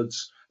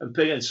livelihoods,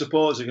 and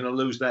supporters are going to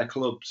lose their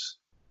clubs.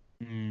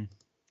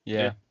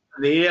 Yeah.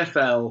 And the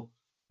EFL,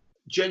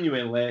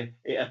 genuinely,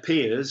 it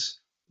appears,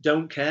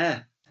 don't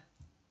care.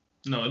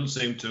 No, it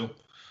doesn't seem to.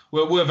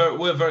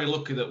 We're very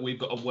lucky that we've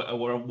got a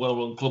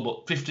well-run club.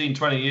 But 15,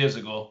 20 years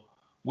ago,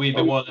 we'd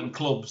be one of them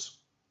clubs.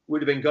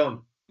 Would have been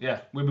gone.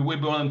 Yeah, we'd be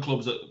one of them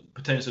clubs that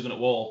potentially going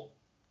to wall.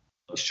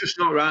 It's just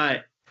not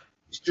right.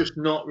 It's just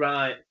not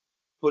right.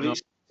 But no.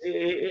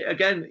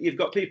 Again, you've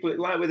got people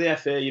like with the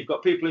FA. You've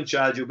got people in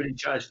charge who've been in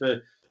charge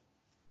for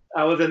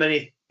however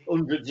many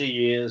hundreds of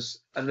years,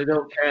 and they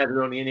don't care.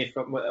 They're only here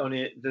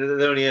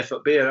for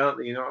beer, aren't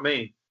they? You know what I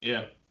mean?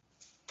 Yeah.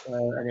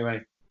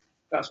 Anyway,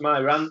 that's my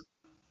rant.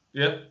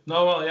 Yeah.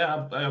 No. Well.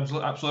 Yeah.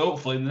 Absolutely.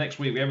 Hopefully, in the next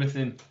week, with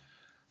everything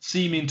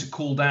seeming to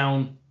cool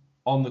down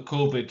on the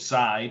COVID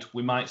side,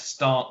 we might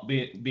start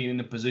being in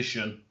a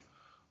position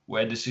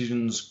where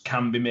decisions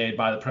can be made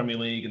by the Premier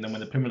League, and then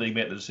when the Premier League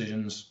make the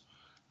decisions,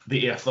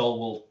 the EFL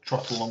will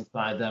trot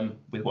alongside them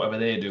with whatever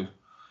they do.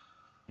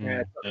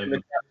 Yeah,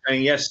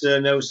 saying yes sir,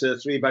 no sir,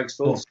 3 bags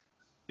full.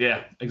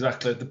 Yeah,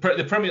 exactly. The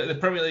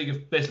Premier League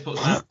have basically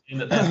put something in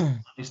that their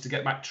plan is to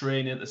get back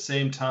training at the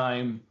same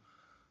time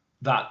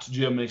that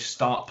Germany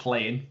start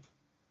playing.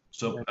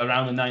 So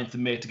around the 9th of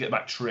May to get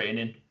back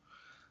training,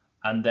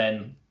 and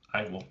then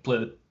I will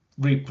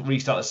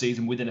restart the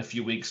season within a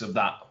few weeks of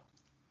that.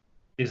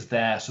 Is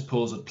their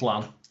supposed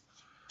plan.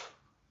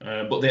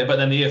 But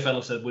then the EFL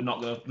have said we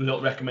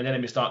don't recommend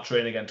anybody start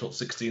training again until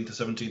 16th to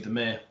 17th of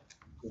May.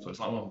 So it's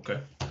like, well, okay.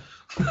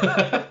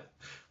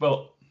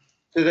 Well,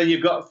 so then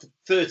you've got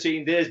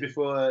 13 days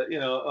before,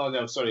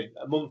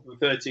 a month and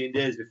 13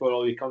 days before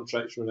all your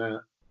contracts run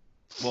out.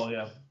 Well,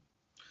 yeah.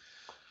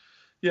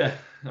 Yeah,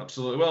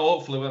 absolutely. Well,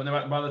 hopefully,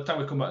 by the time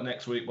we come back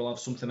next week, we'll have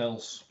something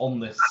else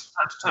on this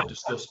to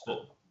discuss,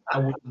 but I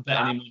wouldn't bet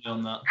any money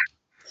on that.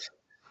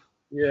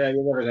 Yeah,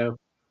 you never know.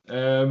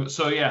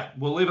 So yeah,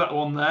 we'll leave that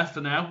one there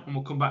for now, and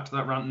we'll come back to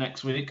that rant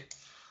next week.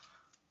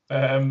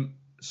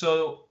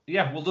 So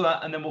yeah, we'll do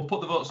that, and then we'll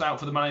put the votes out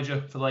for the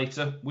manager for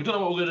later. We don't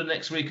know what we're going to do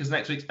next week as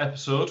next week's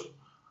episode.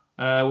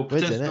 We'll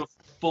potentially do a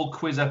full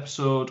quiz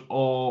episode,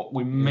 or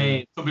we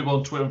may. Some people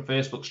on Twitter and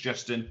Facebook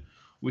suggesting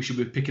we should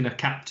be picking a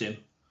captain,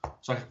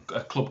 so like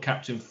a club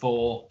captain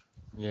for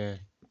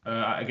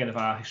again of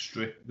our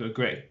history, the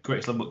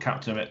greatest level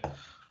captain of it.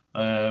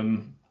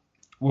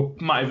 We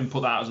might even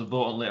put that out as a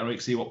vote on later week,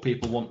 see what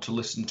people want to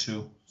listen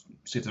to,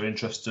 see if they're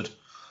interested.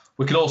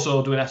 We could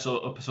also do an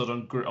episode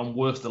on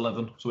worst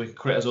 11, so we could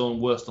create our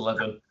own worst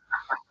 11.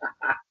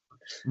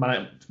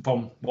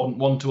 From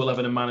 1 to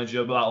 11 and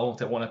manager, but that'll only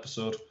take one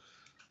episode.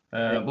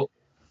 But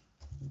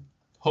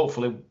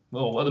hopefully,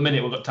 at the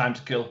minute we've got time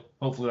to kill.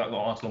 Hopefully that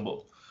won't last long,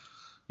 but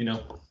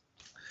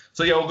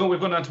So yeah, we've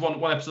gone down to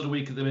one episode a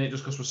week at the minute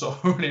just because we're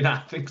sort of running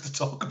out of things to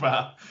talk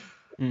about.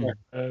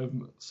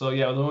 So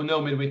yeah,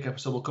 no midweek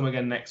episode. We'll come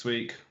again next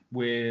week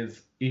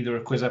with either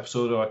a quiz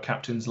episode or a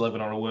captain's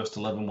 11 or a worst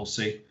 11. We'll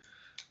see,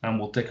 and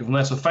we'll take it from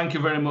there. So thank you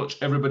very much,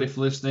 everybody,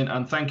 for listening,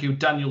 and thank you,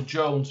 Daniel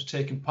Jones, for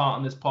taking part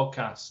in this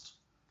podcast.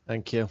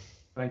 Thank you.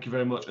 Thank you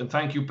very much, and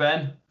thank you,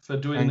 Ben, for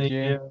doing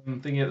the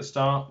thingy at the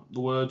start, the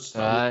words.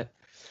 All right.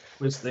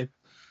 Quiz thing.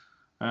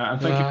 And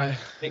thank you,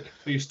 Nick,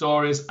 for your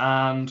stories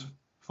and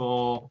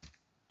for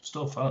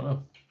stuff. I don't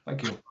know.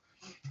 Thank you.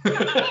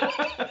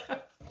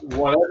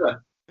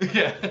 Whatever.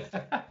 Yeah.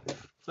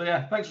 So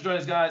yeah, thanks for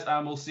joining us, guys,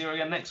 and we'll see you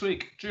again next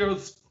week.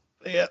 Cheers.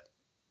 Yeah.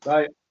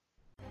 Bye.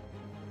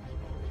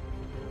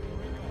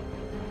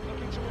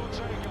 Looking towards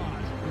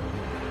Odegaard.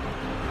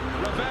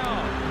 Ravel,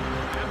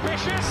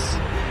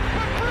 ambitious.